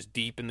budget is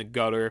deep in the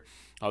gutter.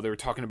 They were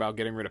talking about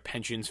getting rid of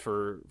pensions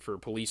for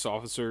police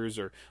officers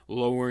or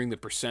lowering the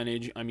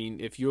percentage. I mean,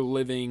 if you're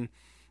living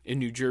in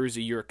New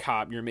Jersey, you're a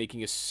cop, you're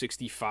making a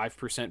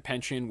 65%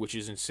 pension, which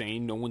is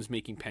insane. No one's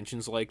making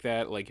pensions like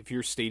that. Like, if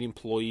you're a state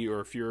employee or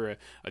if you're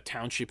a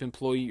township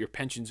employee, your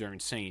pensions are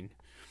insane.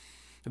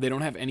 They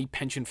don't have any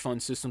pension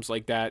fund systems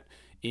like that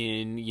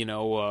in,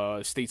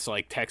 states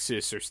like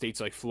Texas or states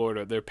like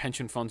Florida. Their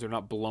pension funds are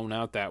not blown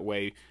out that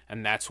way,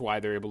 and that's why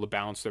they're able to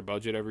balance their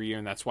budget every year,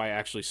 and that's why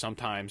actually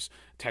sometimes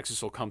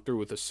Texas will come through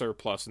with a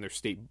surplus in their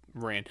state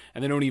ran.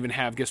 And they don't even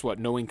have, guess what,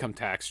 no income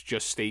tax,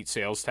 just state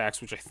sales tax,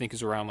 which I think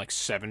is around like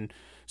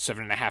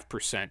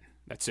 7.5%.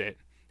 That's it.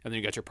 And then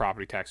you got your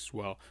property tax as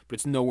well. But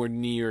it's nowhere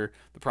near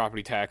the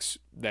property tax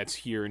that's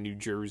here in New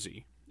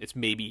Jersey. It's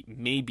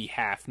maybe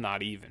half,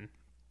 not even.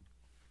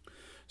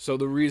 So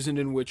the reason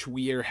in which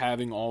we are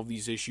having all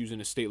these issues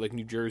in a state like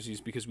New Jersey is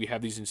because we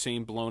have these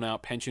insane blown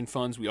out pension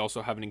funds. We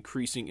also have an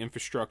increasing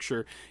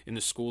infrastructure in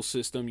the school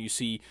system. You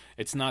see,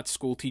 it's not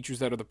school teachers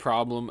that are the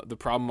problem. The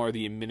problem are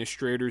the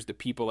administrators, the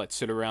people that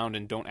sit around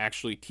and don't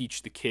actually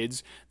teach the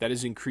kids. That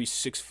has increased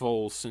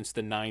sixfold since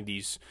the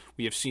 90s.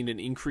 We have seen an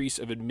increase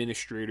of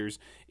administrators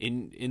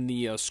in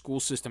the school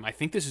system. I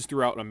think this is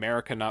throughout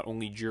America, not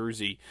only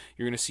Jersey.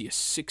 You're going to see a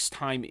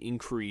 6-time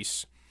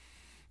increase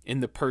in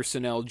the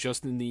personnel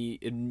just in the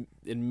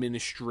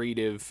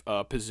administrative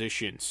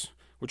positions,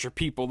 which are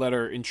people that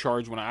are in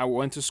charge. When I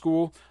went to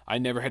school, I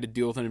never had to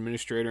deal with an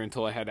administrator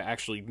until I had to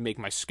actually make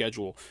my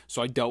schedule.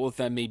 So I dealt with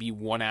them maybe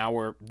 1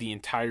 hour the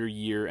entire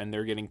year, and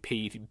they're getting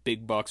paid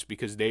big bucks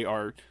because they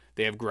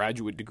have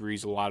graduate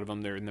degrees. A lot of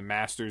them, they're in the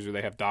masters or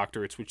they have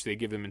doctorates, which they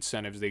give them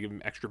incentives. They give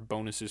them extra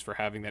bonuses for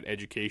having that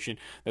education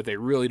that they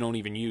really don't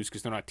even use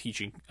because they're not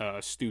teaching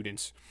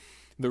students.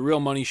 The real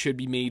money should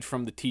be made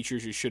from the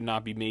teachers. It should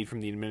not be made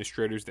from the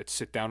administrators that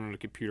sit down on a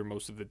computer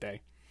most of the day.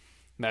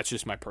 And that's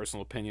just my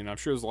personal opinion. I'm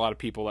sure there's a lot of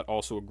people that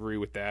also agree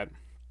with that.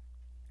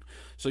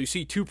 So you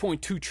see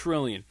 $2.2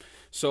 trillion.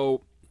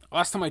 So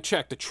last time I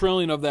checked, $1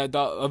 trillion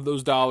of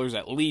those dollars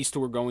at least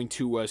were going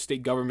to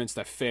state governments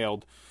that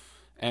failed.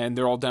 And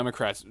they're all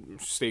Democrats,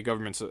 state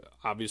governments,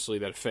 obviously,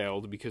 that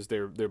failed because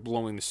they're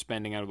blowing the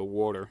spending out of the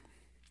water.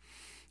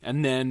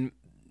 And then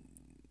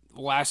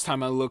last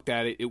time I looked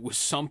at it, it was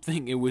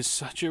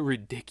such a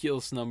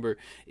ridiculous number.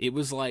 It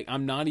was like,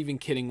 I'm not even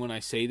kidding when I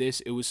say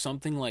this, it was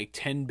something like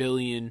 10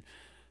 billion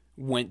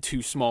went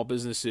to small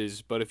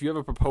businesses. But if you have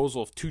a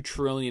proposal of 2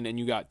 trillion and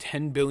you got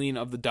 10 billion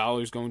of the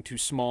dollars going to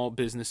small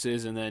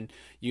businesses, and then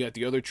you got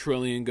the other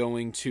trillion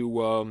going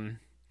to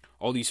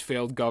all these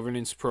failed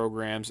governance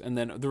programs, and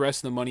then the rest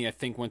of the money I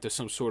think went to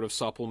some sort of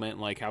supplement,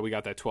 like how we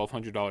got that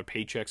 $1,200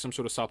 paycheck, some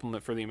sort of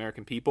supplement for the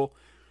American people.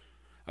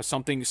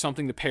 Something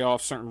to pay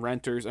off certain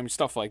renters. I mean,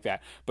 stuff like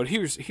that. But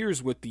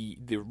here's what the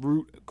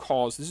root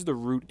cause. This is the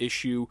root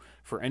issue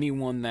for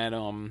anyone that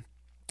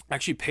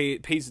actually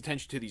pays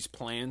attention to these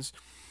plans.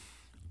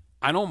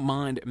 I don't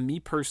mind, me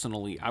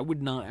personally, I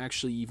would not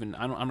actually even,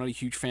 I'm not a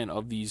huge fan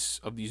of these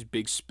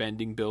big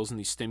spending bills and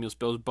these stimulus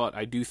bills, but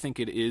I do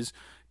think it is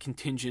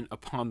contingent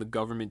upon the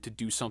government to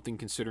do something,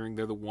 considering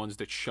they're the ones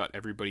that shut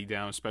everybody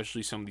down,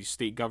 especially some of these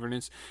state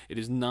governments. It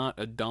is not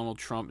a Donald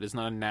Trump, it is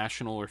not a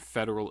national or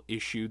federal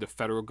issue. The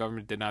federal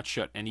government did not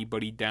shut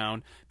anybody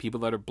down. People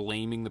that are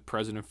blaming the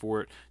president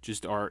for it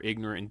just are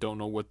ignorant and don't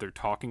know what they're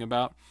talking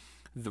about.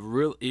 The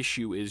real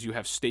issue is you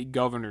have state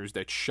governors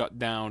that shut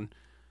down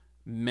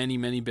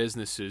many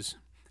businesses,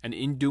 and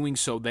in doing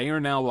so they are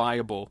now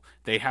liable.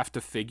 They have to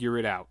figure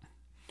it out.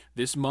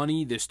 This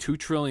money, this $2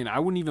 trillion, I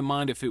wouldn't even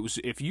mind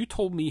if you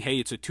told me, hey,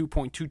 it's a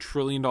 $2.2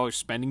 trillion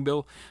spending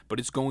bill, but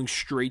it's going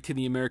straight to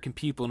the American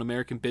people and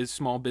American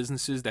small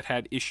businesses that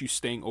had issues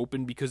staying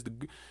open because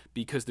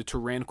the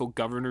tyrannical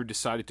governor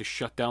decided to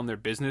shut down their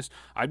business.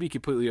 I'd be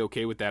completely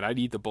okay with that. I'd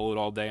eat the bullet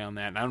all day on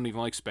that, and I don't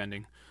even like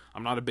spending.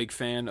 I'm not a big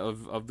fan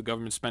of the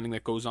government spending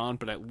that goes on,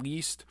 but at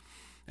least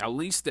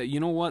that,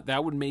 you know what,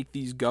 that would make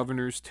these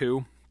governors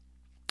too,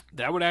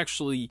 that would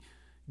actually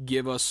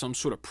give us some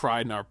sort of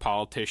pride in our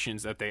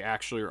politicians, that they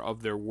actually are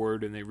of their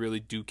word and they really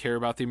do care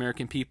about the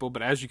American people.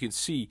 But as you can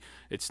see,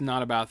 it's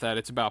not about that.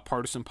 It's about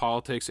partisan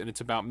politics, and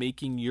it's about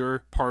making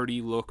your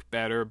party look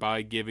better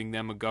by giving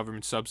them a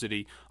government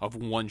subsidy of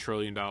 $1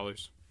 trillion.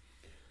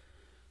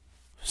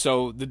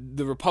 So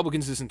the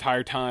Republicans, this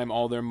entire time,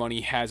 all their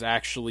money has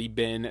actually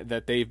been,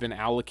 that they've been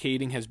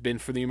allocating, has been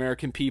for the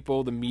American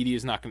people. The media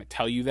is not going to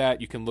tell you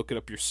that. You can look it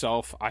up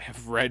yourself. I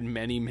have read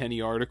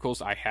many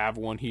articles. I have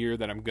one here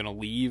that I'm going to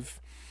leave.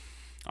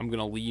 I'm going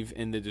to leave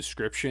in the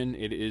description.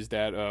 It is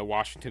that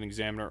Washington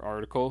Examiner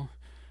article.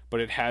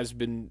 But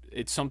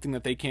it's something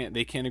that they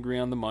can't agree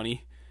on the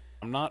money.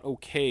 I'm not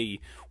okay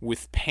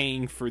with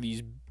paying for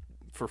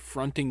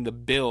fronting the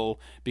bill,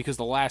 because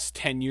the last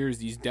 10 years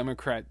these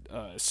Democrat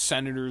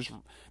senators,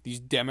 these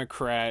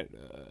Democrat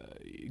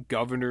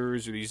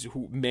governors, or these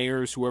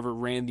mayors, whoever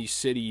ran these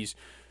cities,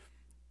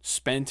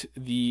 spent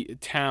the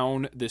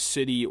town, the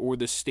city, or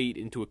the state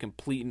into a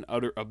complete and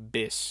utter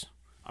abyss.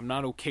 I'm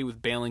not okay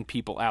with bailing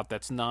people out.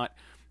 That's not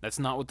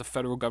what the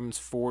federal government's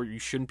for. You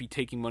shouldn't be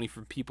taking money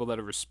from people that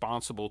are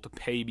responsible to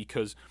pay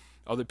because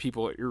other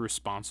people are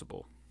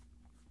irresponsible.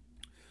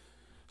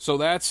 So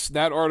that's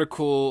that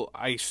article.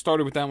 I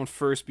started with that one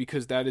first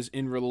because that is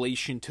in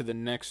relation to the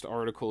next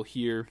article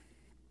here.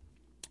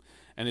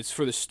 And it's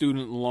for the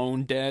student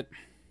loan debt.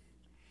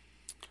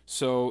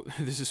 So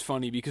this is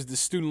funny because the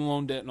student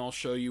loan debt, and I'll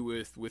show you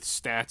with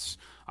stats.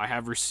 I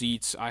have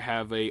receipts. I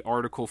have a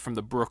article from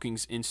the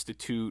Brookings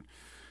Institute.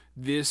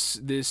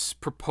 This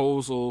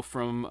proposal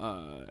from,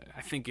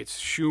 I think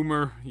it's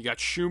Schumer. You got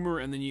Schumer,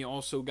 and then you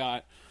also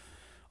got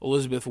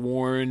Elizabeth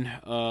Warren.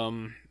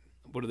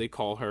 What do they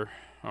call her?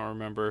 I don't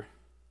remember.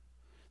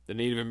 The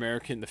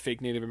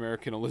fake Native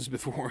American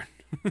Elizabeth Warren.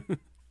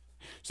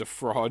 It's a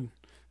fraud.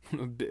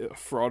 A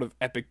fraud of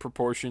epic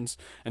proportions,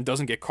 and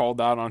doesn't get called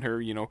out on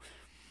her,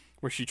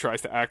 where she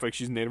tries to act like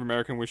she's Native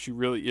American where she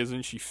really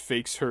isn't. She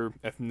fakes her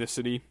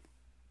ethnicity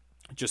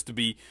just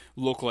to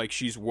look like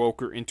she's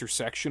woke or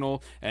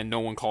intersectional, and no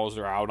one calls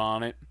her out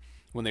on it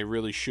when they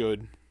really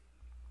should.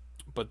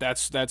 But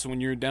that's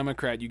when you're a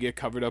Democrat, you get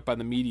covered up by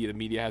the media. The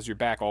media has your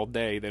back all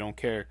day. They don't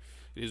care.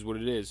 It is what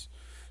it is.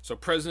 So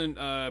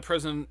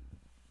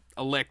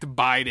President-elect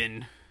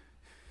Biden,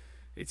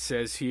 it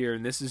says here,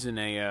 and this is in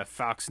a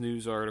Fox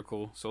News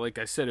article. So like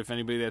I said, if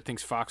anybody that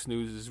thinks Fox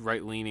News is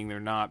right-leaning, they're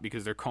not,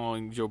 because they're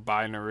calling Joe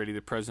Biden already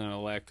the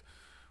president-elect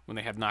when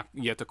they have not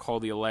yet to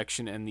call the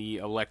election, and the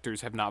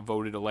electors have not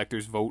voted.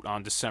 Electors vote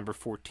on December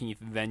 14th.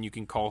 Then you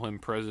can call him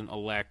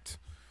president-elect.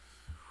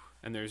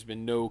 And there's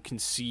been no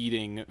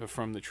conceding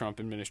from the Trump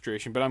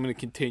administration. But I'm going to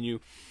continue.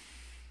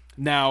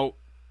 Now,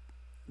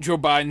 Joe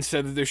Biden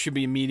said that there should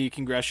be immediate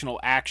congressional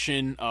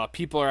action.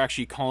 People are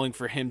actually calling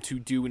for him to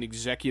do an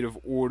executive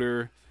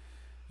order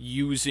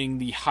using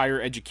the Higher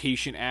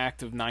Education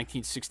Act of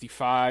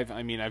 1965.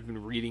 I mean, I've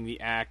been reading the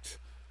act.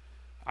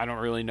 I don't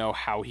really know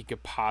how he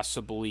could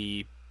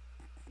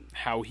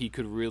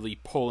really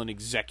pull an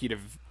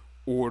executive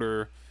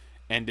order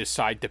and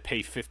decide to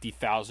pay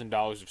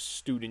 $50,000 of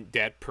student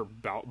debt per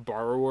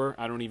borrower.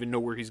 I don't even know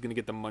where he's going to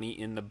get the money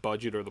in the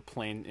budget or the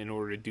plan in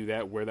order to do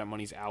that, where that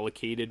money's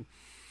allocated.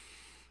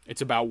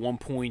 It's about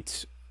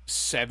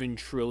 $1.7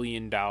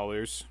 trillion.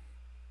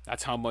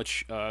 That's how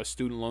much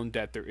student loan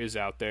debt there is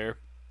out there.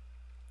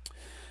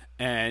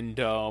 And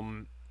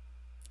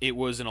It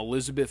was an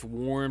Elizabeth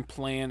Warren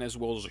plan as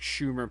well as a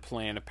Schumer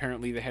plan.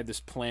 Apparently, they had this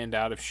planned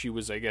out if she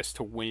was, I guess,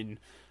 to win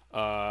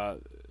the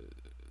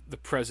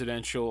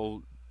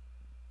presidential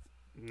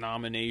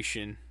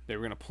nomination. They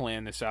were going to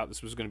plan this out.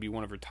 This was going to be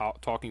one of her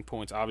talking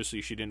points.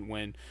 Obviously, she didn't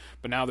win.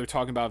 But now they're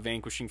talking about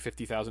vanquishing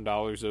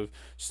 $50,000 of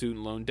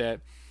student loan debt.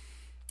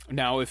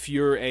 Now, if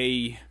you're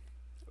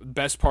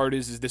best part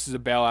is this is a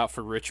bailout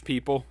for rich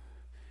people.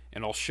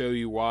 And I'll show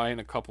you why in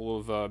a couple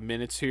of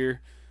minutes here.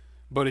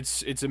 But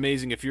it's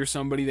amazing. If you're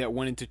somebody that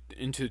went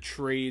into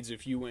trades,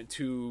 if you went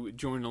to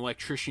join an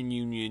electrician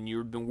union,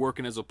 you've been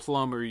working as a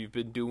plumber, you've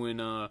been doing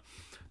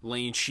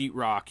laying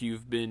sheetrock,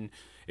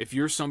 if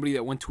you're somebody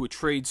that went to a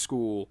trade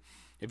school,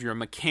 if you're a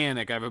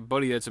mechanic, I have a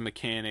buddy that's a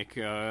mechanic.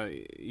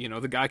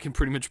 The guy can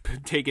pretty much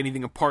take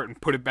anything apart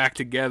and put it back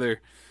together.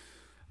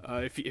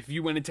 If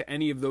you went into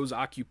any of those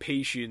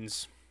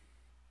occupations,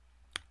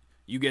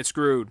 you get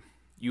screwed.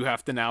 You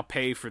have to now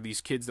pay for these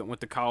kids that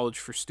went to college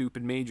for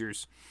stupid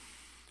majors.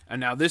 And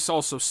now this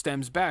also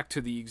stems back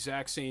to the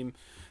exact same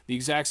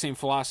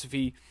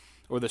philosophy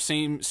or the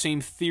same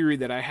theory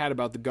that I had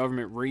about the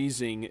government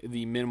raising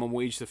the minimum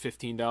wage to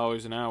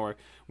 $15 an hour.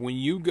 When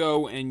you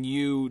go and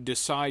you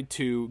decide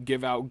to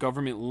give out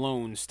government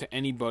loans to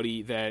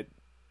anybody that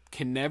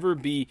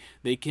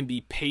they can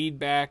be paid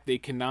back, they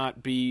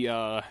cannot be,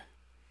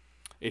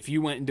 if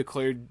you went and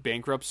declared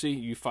bankruptcy,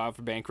 you filed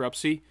for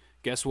bankruptcy,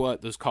 guess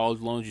what? Those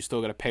college loans you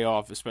still got to pay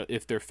off.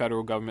 If they're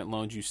federal government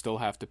loans, you still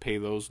have to pay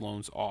those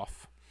loans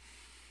off.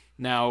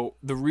 Now,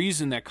 the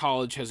reason that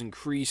college has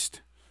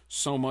increased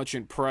so much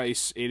in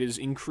price, it has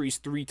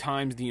increased 3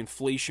 times the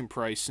inflation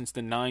price since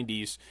the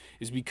 90s,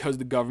 is because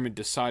the government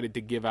decided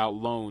to give out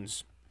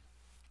loans.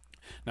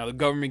 Now, the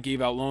government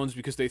gave out loans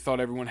because they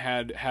thought everyone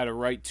had a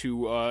right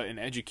to an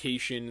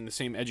education and the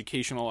same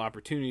educational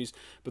opportunities.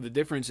 But the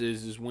difference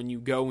is when you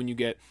go and you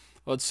get,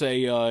 let's say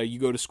you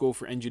go to school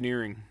for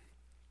engineering.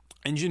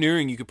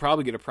 Engineering, you could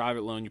probably get a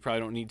private loan. You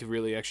probably don't need to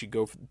really actually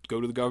go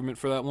to the government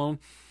for that loan,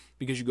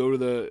 because you go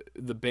to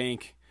the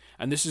bank,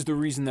 and this is the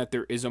reason that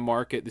there is a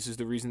market. This is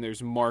the reason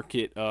there's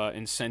market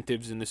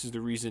incentives, and this is the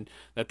reason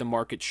that the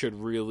market should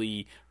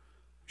really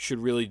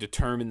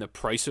determine the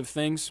price of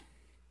things.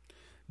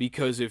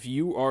 Because if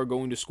you are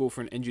going to school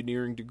for an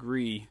engineering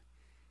degree,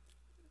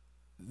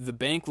 the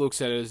bank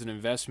looks at it as an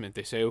investment.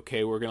 They say,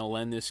 okay, we're going to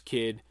lend this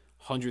kid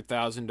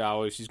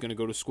 $100,000. He's going to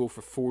go to school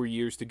for 4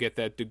 years to get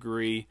that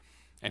degree,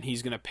 and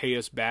he's going to pay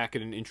us back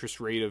at an interest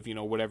rate of,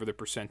 whatever the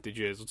percentage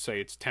is. Let's say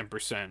it's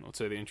 10%. Let's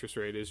say the interest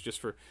rate is just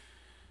for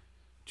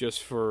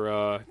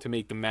to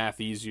make the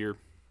math easier.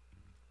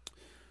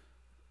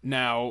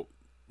 Now,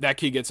 that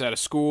kid gets out of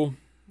school.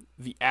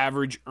 The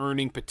average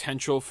earning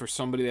potential for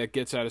somebody that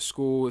gets out of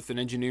school with an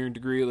engineering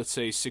degree, let's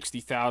say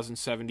 $60,000,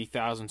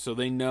 $70,000. So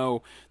they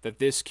know that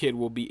this kid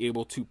will be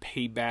able to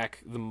pay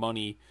back the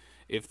money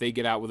if they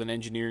get out with an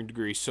engineering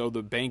degree. So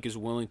the bank is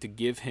willing to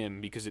give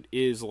him, because it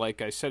is,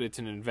 like I said, it's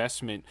an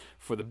investment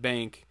for the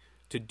bank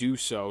to do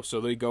so. So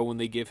they go and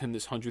they give him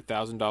this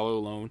 $100,000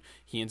 loan.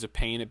 He ends up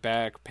paying it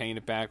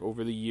back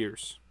over the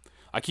years.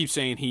 I keep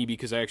saying he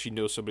because I actually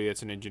know somebody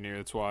that's an engineer.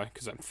 That's why,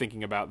 because I'm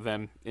thinking about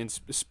them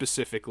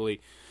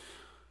specifically.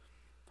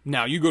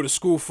 Now, you go to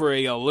school for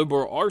a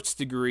liberal arts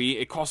degree,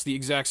 it costs the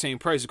exact same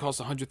price. It costs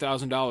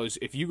 $100,000.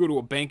 If you go to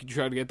a bank and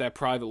try to get that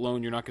private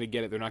loan, you're not going to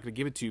get it. They're not going to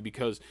give it to you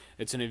because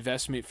it's an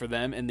investment for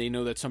them, and they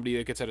know that somebody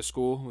that gets out of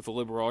school with a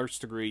liberal arts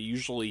degree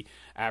usually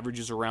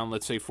averages around,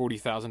 let's say,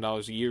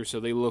 $40,000 a year. So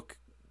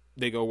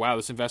they go, wow,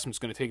 this investment's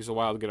going to take us a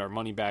while to get our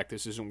money back.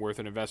 This isn't worth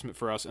an investment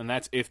for us. And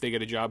that's if they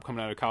get a job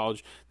coming out of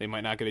college. They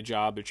might not get a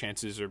job. Their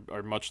chances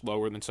are much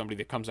lower than somebody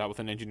that comes out with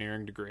an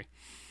engineering degree,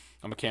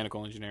 a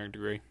mechanical engineering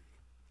degree.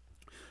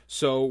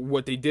 So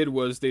what they did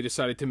was they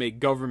decided to make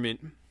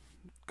government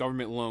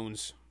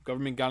loans.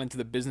 Government got into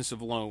the business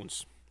of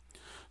loans.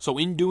 So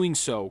in doing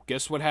so,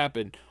 guess what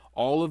happened?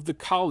 All of the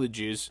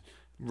colleges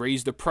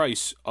raised the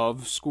price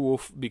of school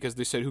because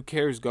they said, who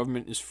cares?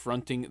 Government is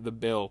fronting the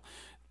bill.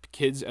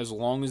 Kids, as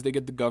long as they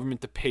get the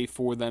government to pay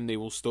for them, they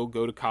will still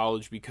go to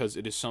college because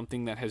it is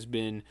something that has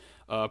been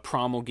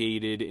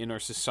promulgated in our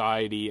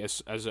society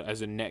as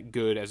a net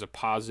good, as a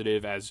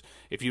positive, as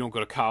if you don't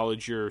go to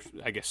college, you're,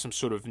 I guess, some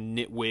sort of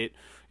nitwit.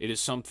 It is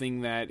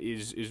something that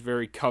is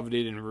very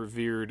coveted and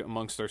revered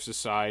amongst our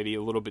society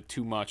a little bit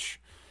too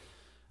much.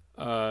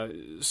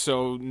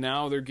 So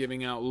now they're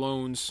giving out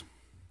loans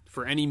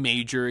for any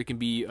major. It can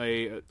be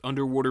a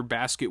underwater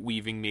basket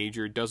weaving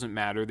major. It doesn't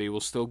matter. They will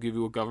still give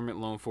you a government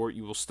loan for it.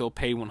 You will still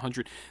pay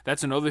 $100.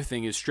 That's another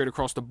thing, is straight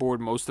across the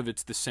board, most of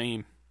it's the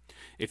same.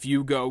 If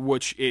you go,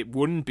 which it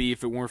wouldn't be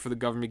if it weren't for the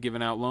government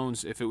giving out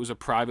loans. If it was a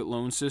private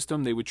loan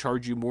system, they would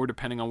charge you more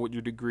depending on what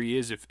your degree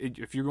is.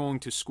 If you're going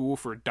to school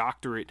for a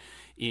doctorate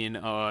in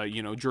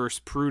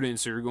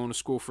jurisprudence, or you're going to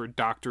school for a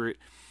doctorate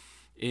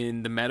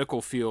in the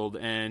medical field,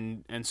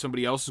 and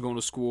somebody else is going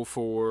to school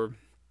for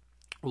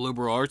a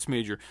liberal arts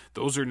major,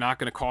 those are not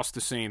going to cost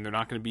the same. They're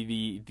not going to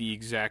be the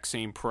exact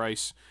same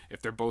price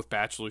if they're both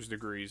bachelor's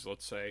degrees,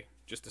 let's say,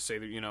 just to say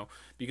that,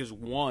 because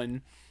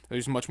one,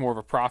 there's much more of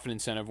a profit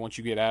incentive. Once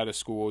you get out of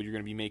school, you're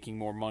going to be making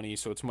more money,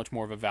 so it's much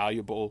more of a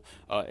valuable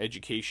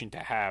education to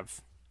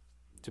have,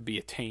 to be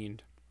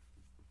attained.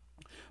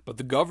 But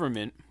the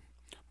government,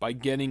 by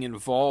getting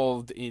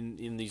involved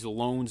in these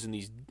loans and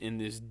in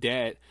this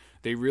debt,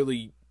 they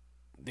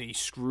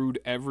screwed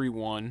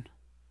everyone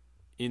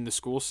in the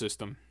school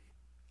system,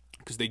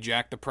 because they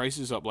jacked the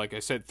prices up, like I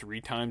said, 3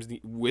 times,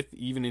 with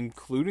even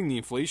including the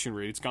inflation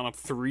rate. It's gone up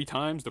 3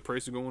 times the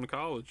price of going to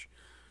college.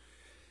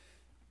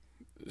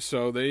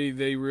 So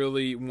they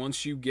really,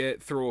 once you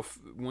throw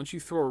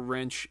a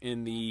wrench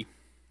in the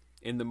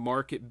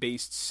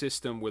market-based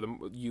system, where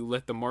you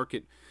let the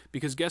market,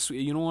 because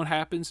you know what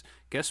happens?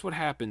 Guess what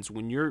happens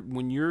when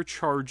you're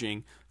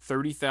charging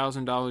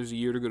 $30,000 a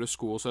year to go to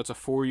school? So that's a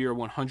 4-year,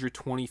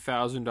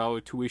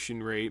 $120,000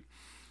 tuition rate,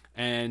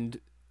 and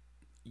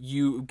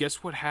guess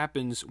what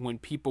happens when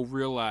people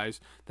realize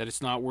that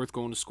it's not worth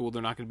going to school?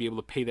 They're not going to be able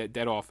to pay that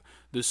debt off.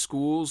 The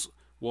schools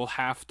will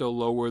have to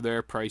lower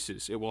their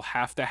prices. It will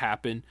have to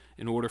happen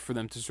in order for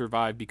them to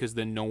survive, because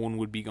then no one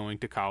would be going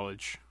to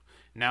college.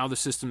 Now the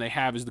system they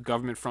have is the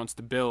government fronts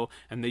the bill,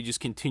 and they just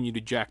continue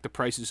to jack the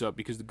prices up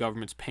because the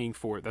government's paying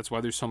for it. That's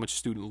why there's so much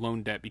student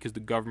loan debt, because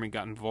the government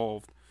got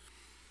involved.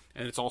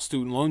 And it's all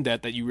student loan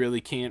debt that you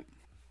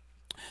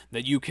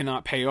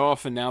cannot pay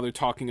off, and now they're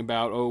talking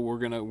about, oh, we're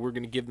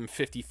gonna give them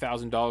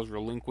 $50,000,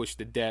 relinquish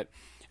the debt.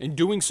 In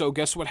doing so,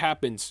 guess what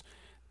happens?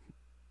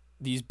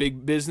 These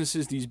big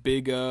businesses, these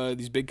big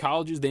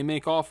colleges, they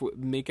make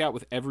out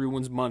with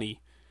everyone's money,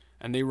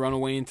 and they run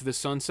away into the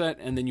sunset,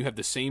 and then you have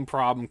the same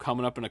problem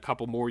coming up in a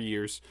couple more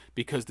years,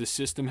 because the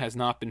system has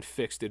not been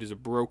fixed. It is a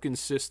broken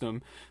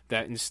system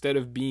that, instead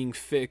of being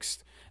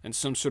fixed and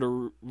some sort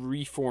of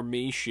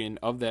reformation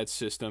of that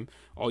system,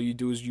 all you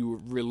do is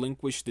you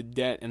relinquish the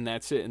debt, and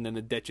that's it, and then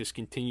the debt just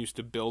continues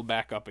to build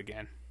back up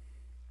again.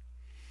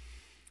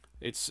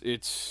 It's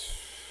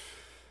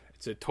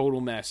a total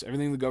mess.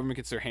 Everything the government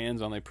gets their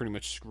hands on, they pretty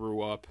much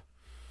screw up.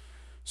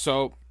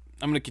 So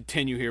I'm going to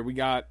continue here. We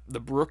got the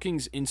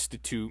Brookings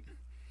Institute,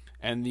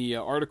 and the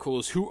article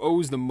is "Who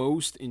Owes the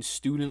Most in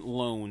Student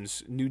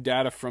Loans? New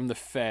Data from the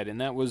Fed."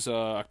 And that was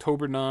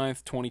October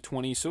 9th,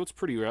 2020, so it's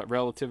pretty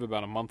relative,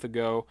 about a month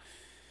ago.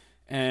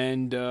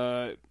 And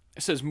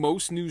it says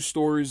most news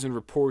stories and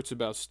reports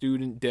about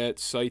student debt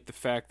cite the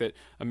fact that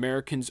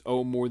Americans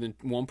owe more than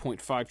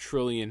 $1.5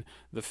 trillion.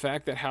 The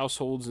fact that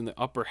households in the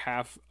upper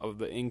half of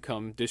the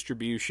income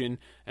distribution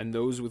and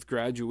those with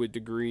graduate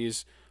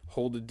degrees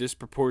hold a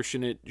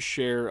disproportionate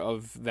share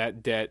of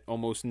that debt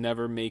almost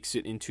never makes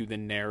it into the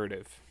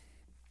narrative.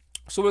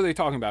 So what are they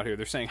talking about here?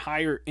 They're saying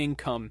higher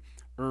income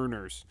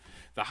earners.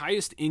 The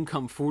highest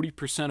income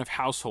 40% of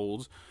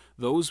households,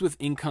 those with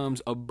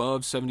incomes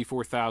above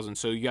 $74,000.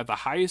 So you got the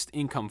highest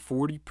income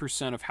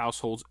 40% of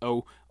households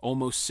owe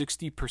almost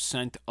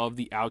 60% of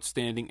the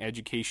outstanding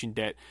education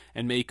debt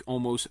and make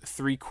almost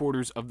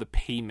 3/4 of the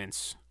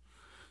payments.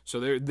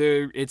 So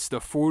it's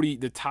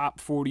the top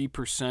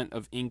 40%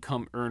 of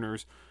income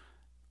earners.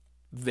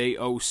 They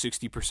owe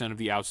 60% of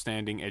the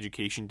outstanding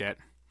education debt.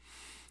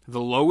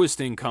 The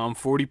lowest income,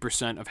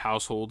 40% of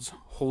households,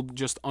 hold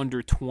just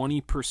under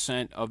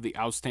 20% of the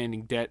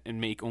outstanding debt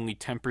and make only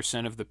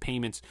 10% of the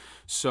payments.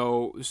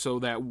 So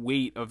that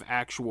weight of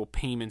actual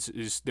payments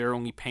is, they're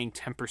only paying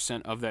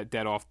 10% of that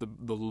debt off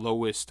the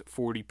lowest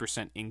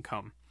 40%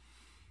 income.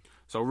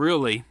 So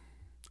really,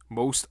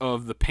 most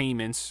of the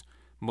payments,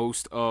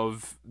 most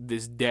of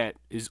this debt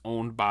is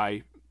owned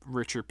by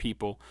richer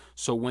people.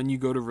 So when you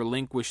go to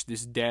relinquish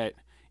this debt,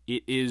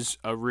 it is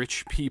a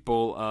rich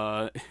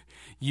people.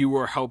 You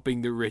are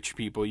helping the rich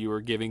people. You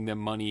are giving them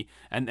money,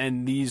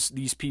 and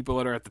these people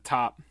that are at the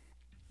top.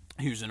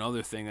 Here's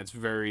another thing that's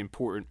very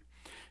important: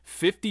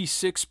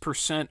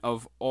 56%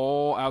 of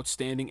all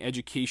outstanding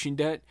education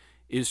debt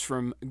is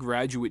from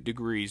graduate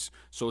degrees.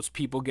 So it's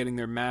people getting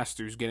their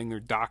masters, getting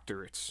their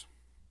doctorates.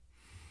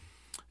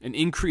 An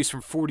increase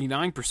from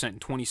 49% in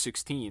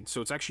 2016. So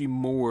it's actually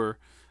more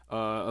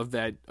of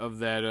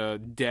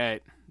that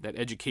debt, that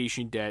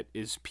education debt,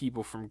 is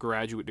people from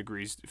graduate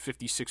degrees.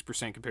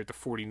 56% compared to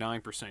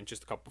 49%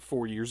 just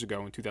 4 years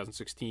ago in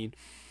 2016.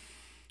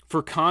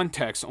 For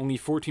context, only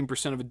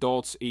 14% of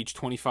adults aged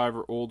 25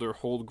 or older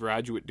hold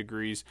graduate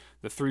degrees.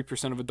 The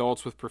 3% of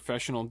adults with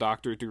professional and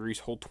doctorate degrees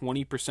hold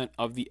 20%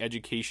 of the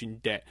education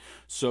debt.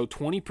 So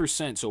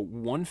 20%, so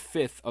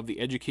 1/5 of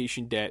the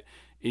education debt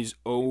is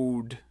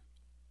owed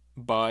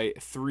by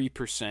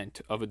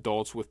 3% of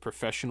adults with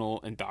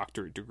professional and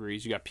doctorate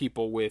degrees. You got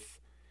people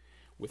with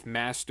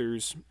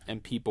masters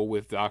and people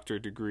with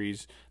doctorate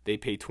degrees. They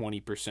pay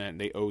 20%.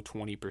 They owe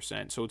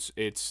 20%. So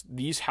it's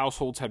these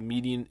households have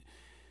median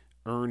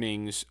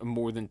earnings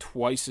more than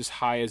twice as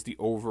high as the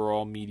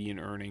overall median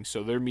earnings.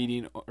 So their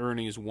median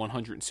earning is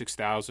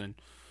 $106,000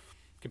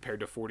 compared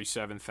to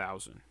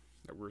 $47,000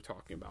 that we were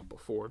talking about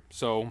before.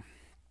 So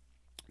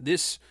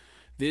this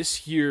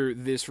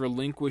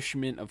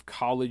relinquishment of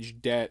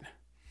college debt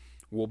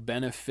will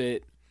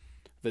benefit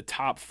the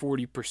top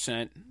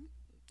 40%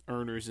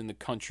 earners in the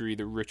country.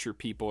 The richer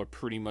people are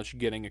pretty much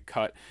getting a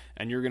cut.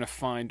 And you're going to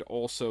find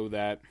also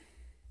that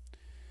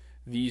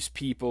these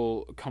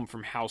people come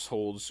from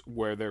households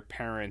where their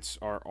parents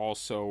are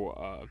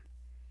also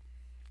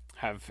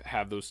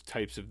have those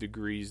types of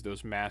degrees,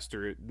 those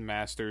masters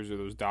or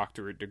those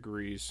doctorate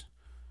degrees.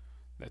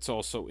 That's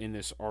also in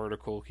this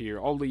article here.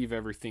 I'll leave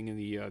everything in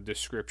the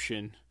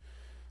description,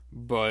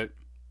 but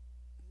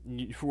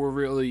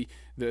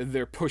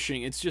they're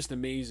pushing. It's just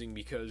amazing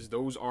because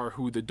those are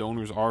who the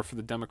donors are for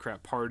the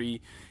Democrat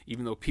Party,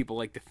 even though people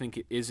like to think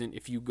it isn't.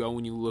 If you go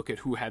and you look at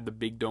who had the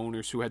big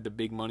donors, who had the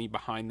big money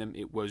behind them,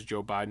 it was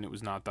Joe Biden. It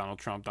was not Donald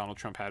Trump. Donald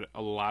Trump had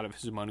a lot of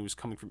his money was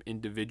coming from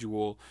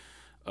individual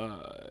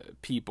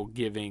people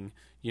giving,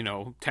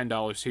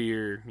 $10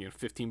 here,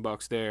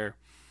 $15 there.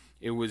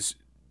 It was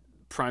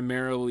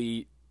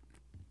primarily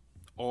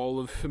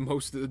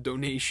most of the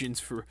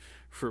donations for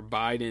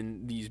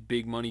Biden. These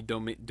big money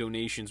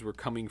donations were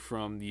coming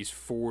from these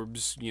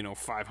Forbes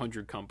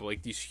 500 company,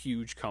 like these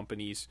huge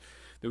companies.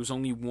 There was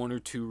only one or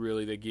two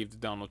really that gave to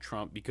Donald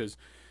Trump because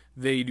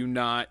they do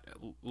not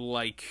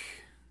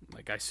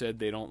like I said,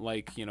 they don't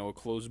like a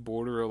closed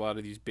border. A lot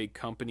of these big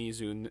companies,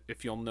 who,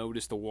 if you'll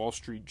notice, the Wall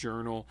Street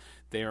Journal,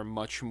 they are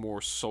much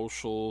more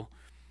socially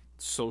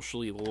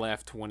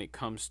left when it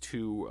comes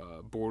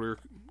to border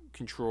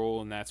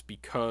control, and that's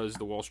because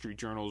the Wall Street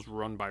Journal is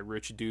run by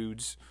rich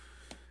dudes.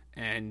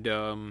 And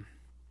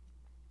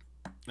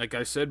like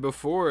I said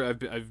before,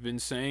 I've been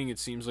saying it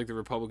seems like the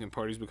Republican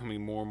Party is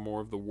becoming more and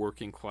more of the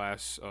working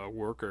class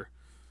worker.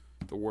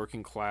 The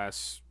working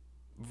class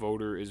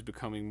voter is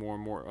becoming more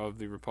and more of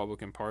the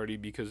Republican Party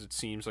because it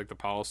seems like the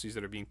policies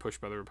that are being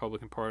pushed by the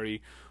Republican Party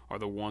are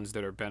the ones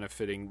that are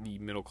benefiting the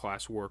middle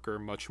class worker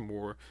much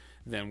more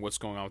than what's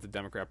going on with the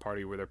Democrat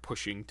Party, where they're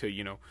pushing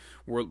to,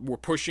 we're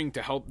pushing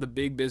to help the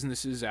big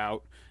businesses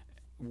out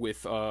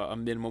with a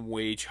minimum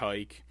wage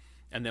hike,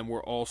 and then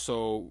we're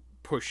also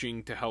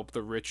pushing to help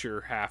the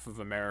richer half of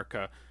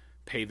America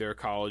pay their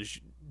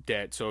college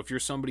debt. So if you're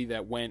someone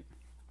that went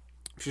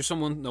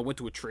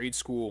to a trade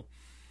school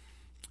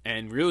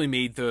and really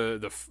made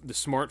the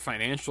smart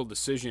financial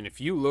decision,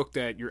 if you looked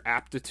at your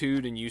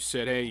aptitude and you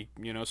said, hey,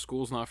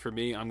 school's not for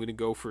me, I'm going to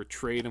go for a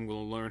trade, I'm going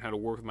to learn how to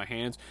work with my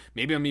hands,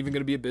 maybe I'm even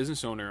going to be a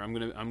business owner, I'm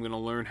going to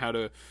learn how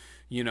to,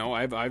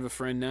 I have a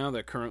friend now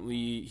that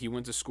currently, he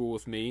went to school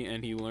with me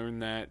and he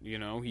learned that, he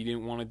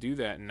didn't want to do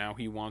that, and now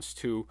he wants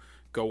to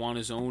go on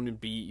his own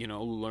and be,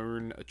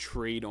 learn a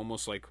trade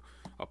almost like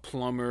a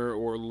plumber,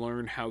 or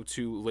learn how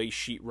to lay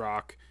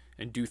sheetrock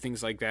and do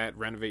things like that,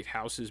 renovate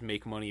houses,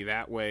 make money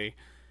that way.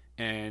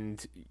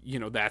 And,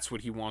 that's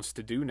what he wants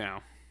to do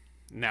now.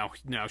 Now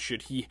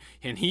should he,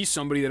 and he's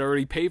somebody that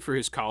already paid for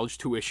his college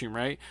tuition,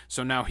 right?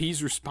 So now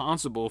he's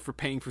responsible for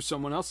paying for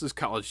someone else's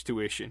college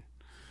tuition.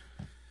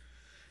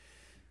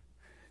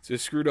 It's a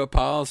screwed up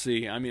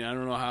policy. I mean, I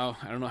don't know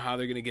how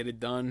they're going to get it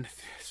done.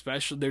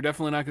 Especially, they're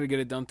definitely not going to get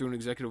it done through an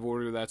executive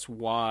order. That's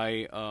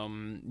why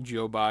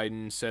Joe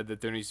Biden said that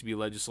there needs to be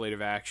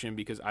legislative action,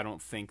 because I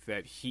don't think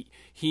that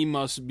he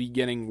must be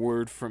getting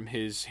word from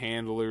his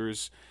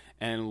handlers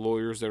and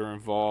lawyers that are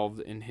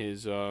involved in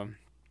his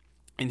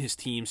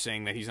team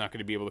saying that he's not going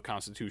to be able to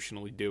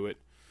constitutionally do it.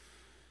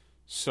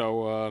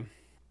 So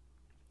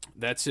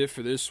that's it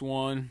for this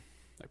one.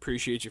 I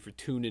appreciate you for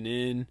tuning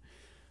in.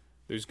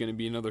 There's going to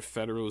be another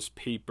Federalist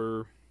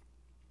Paper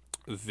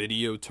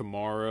video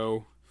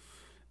tomorrow.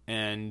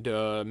 And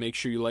make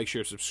sure you like,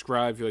 share,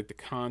 subscribe if you like the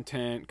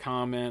content,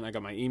 comment. I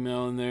got my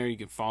email in there. You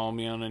can follow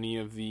me on any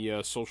of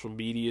the social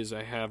medias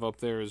I have up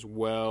there as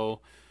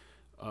well.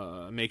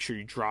 Make sure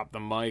you drop the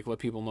mic, let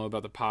people know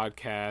about the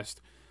podcast.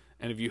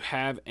 And if you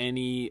have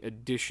any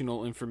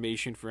additional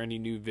information for any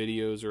new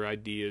videos or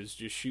ideas,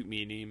 just shoot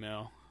me an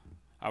email.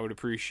 I would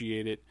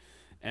appreciate it.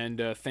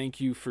 And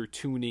thank you for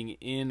tuning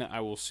in.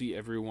 I will see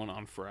everyone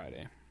on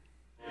Friday.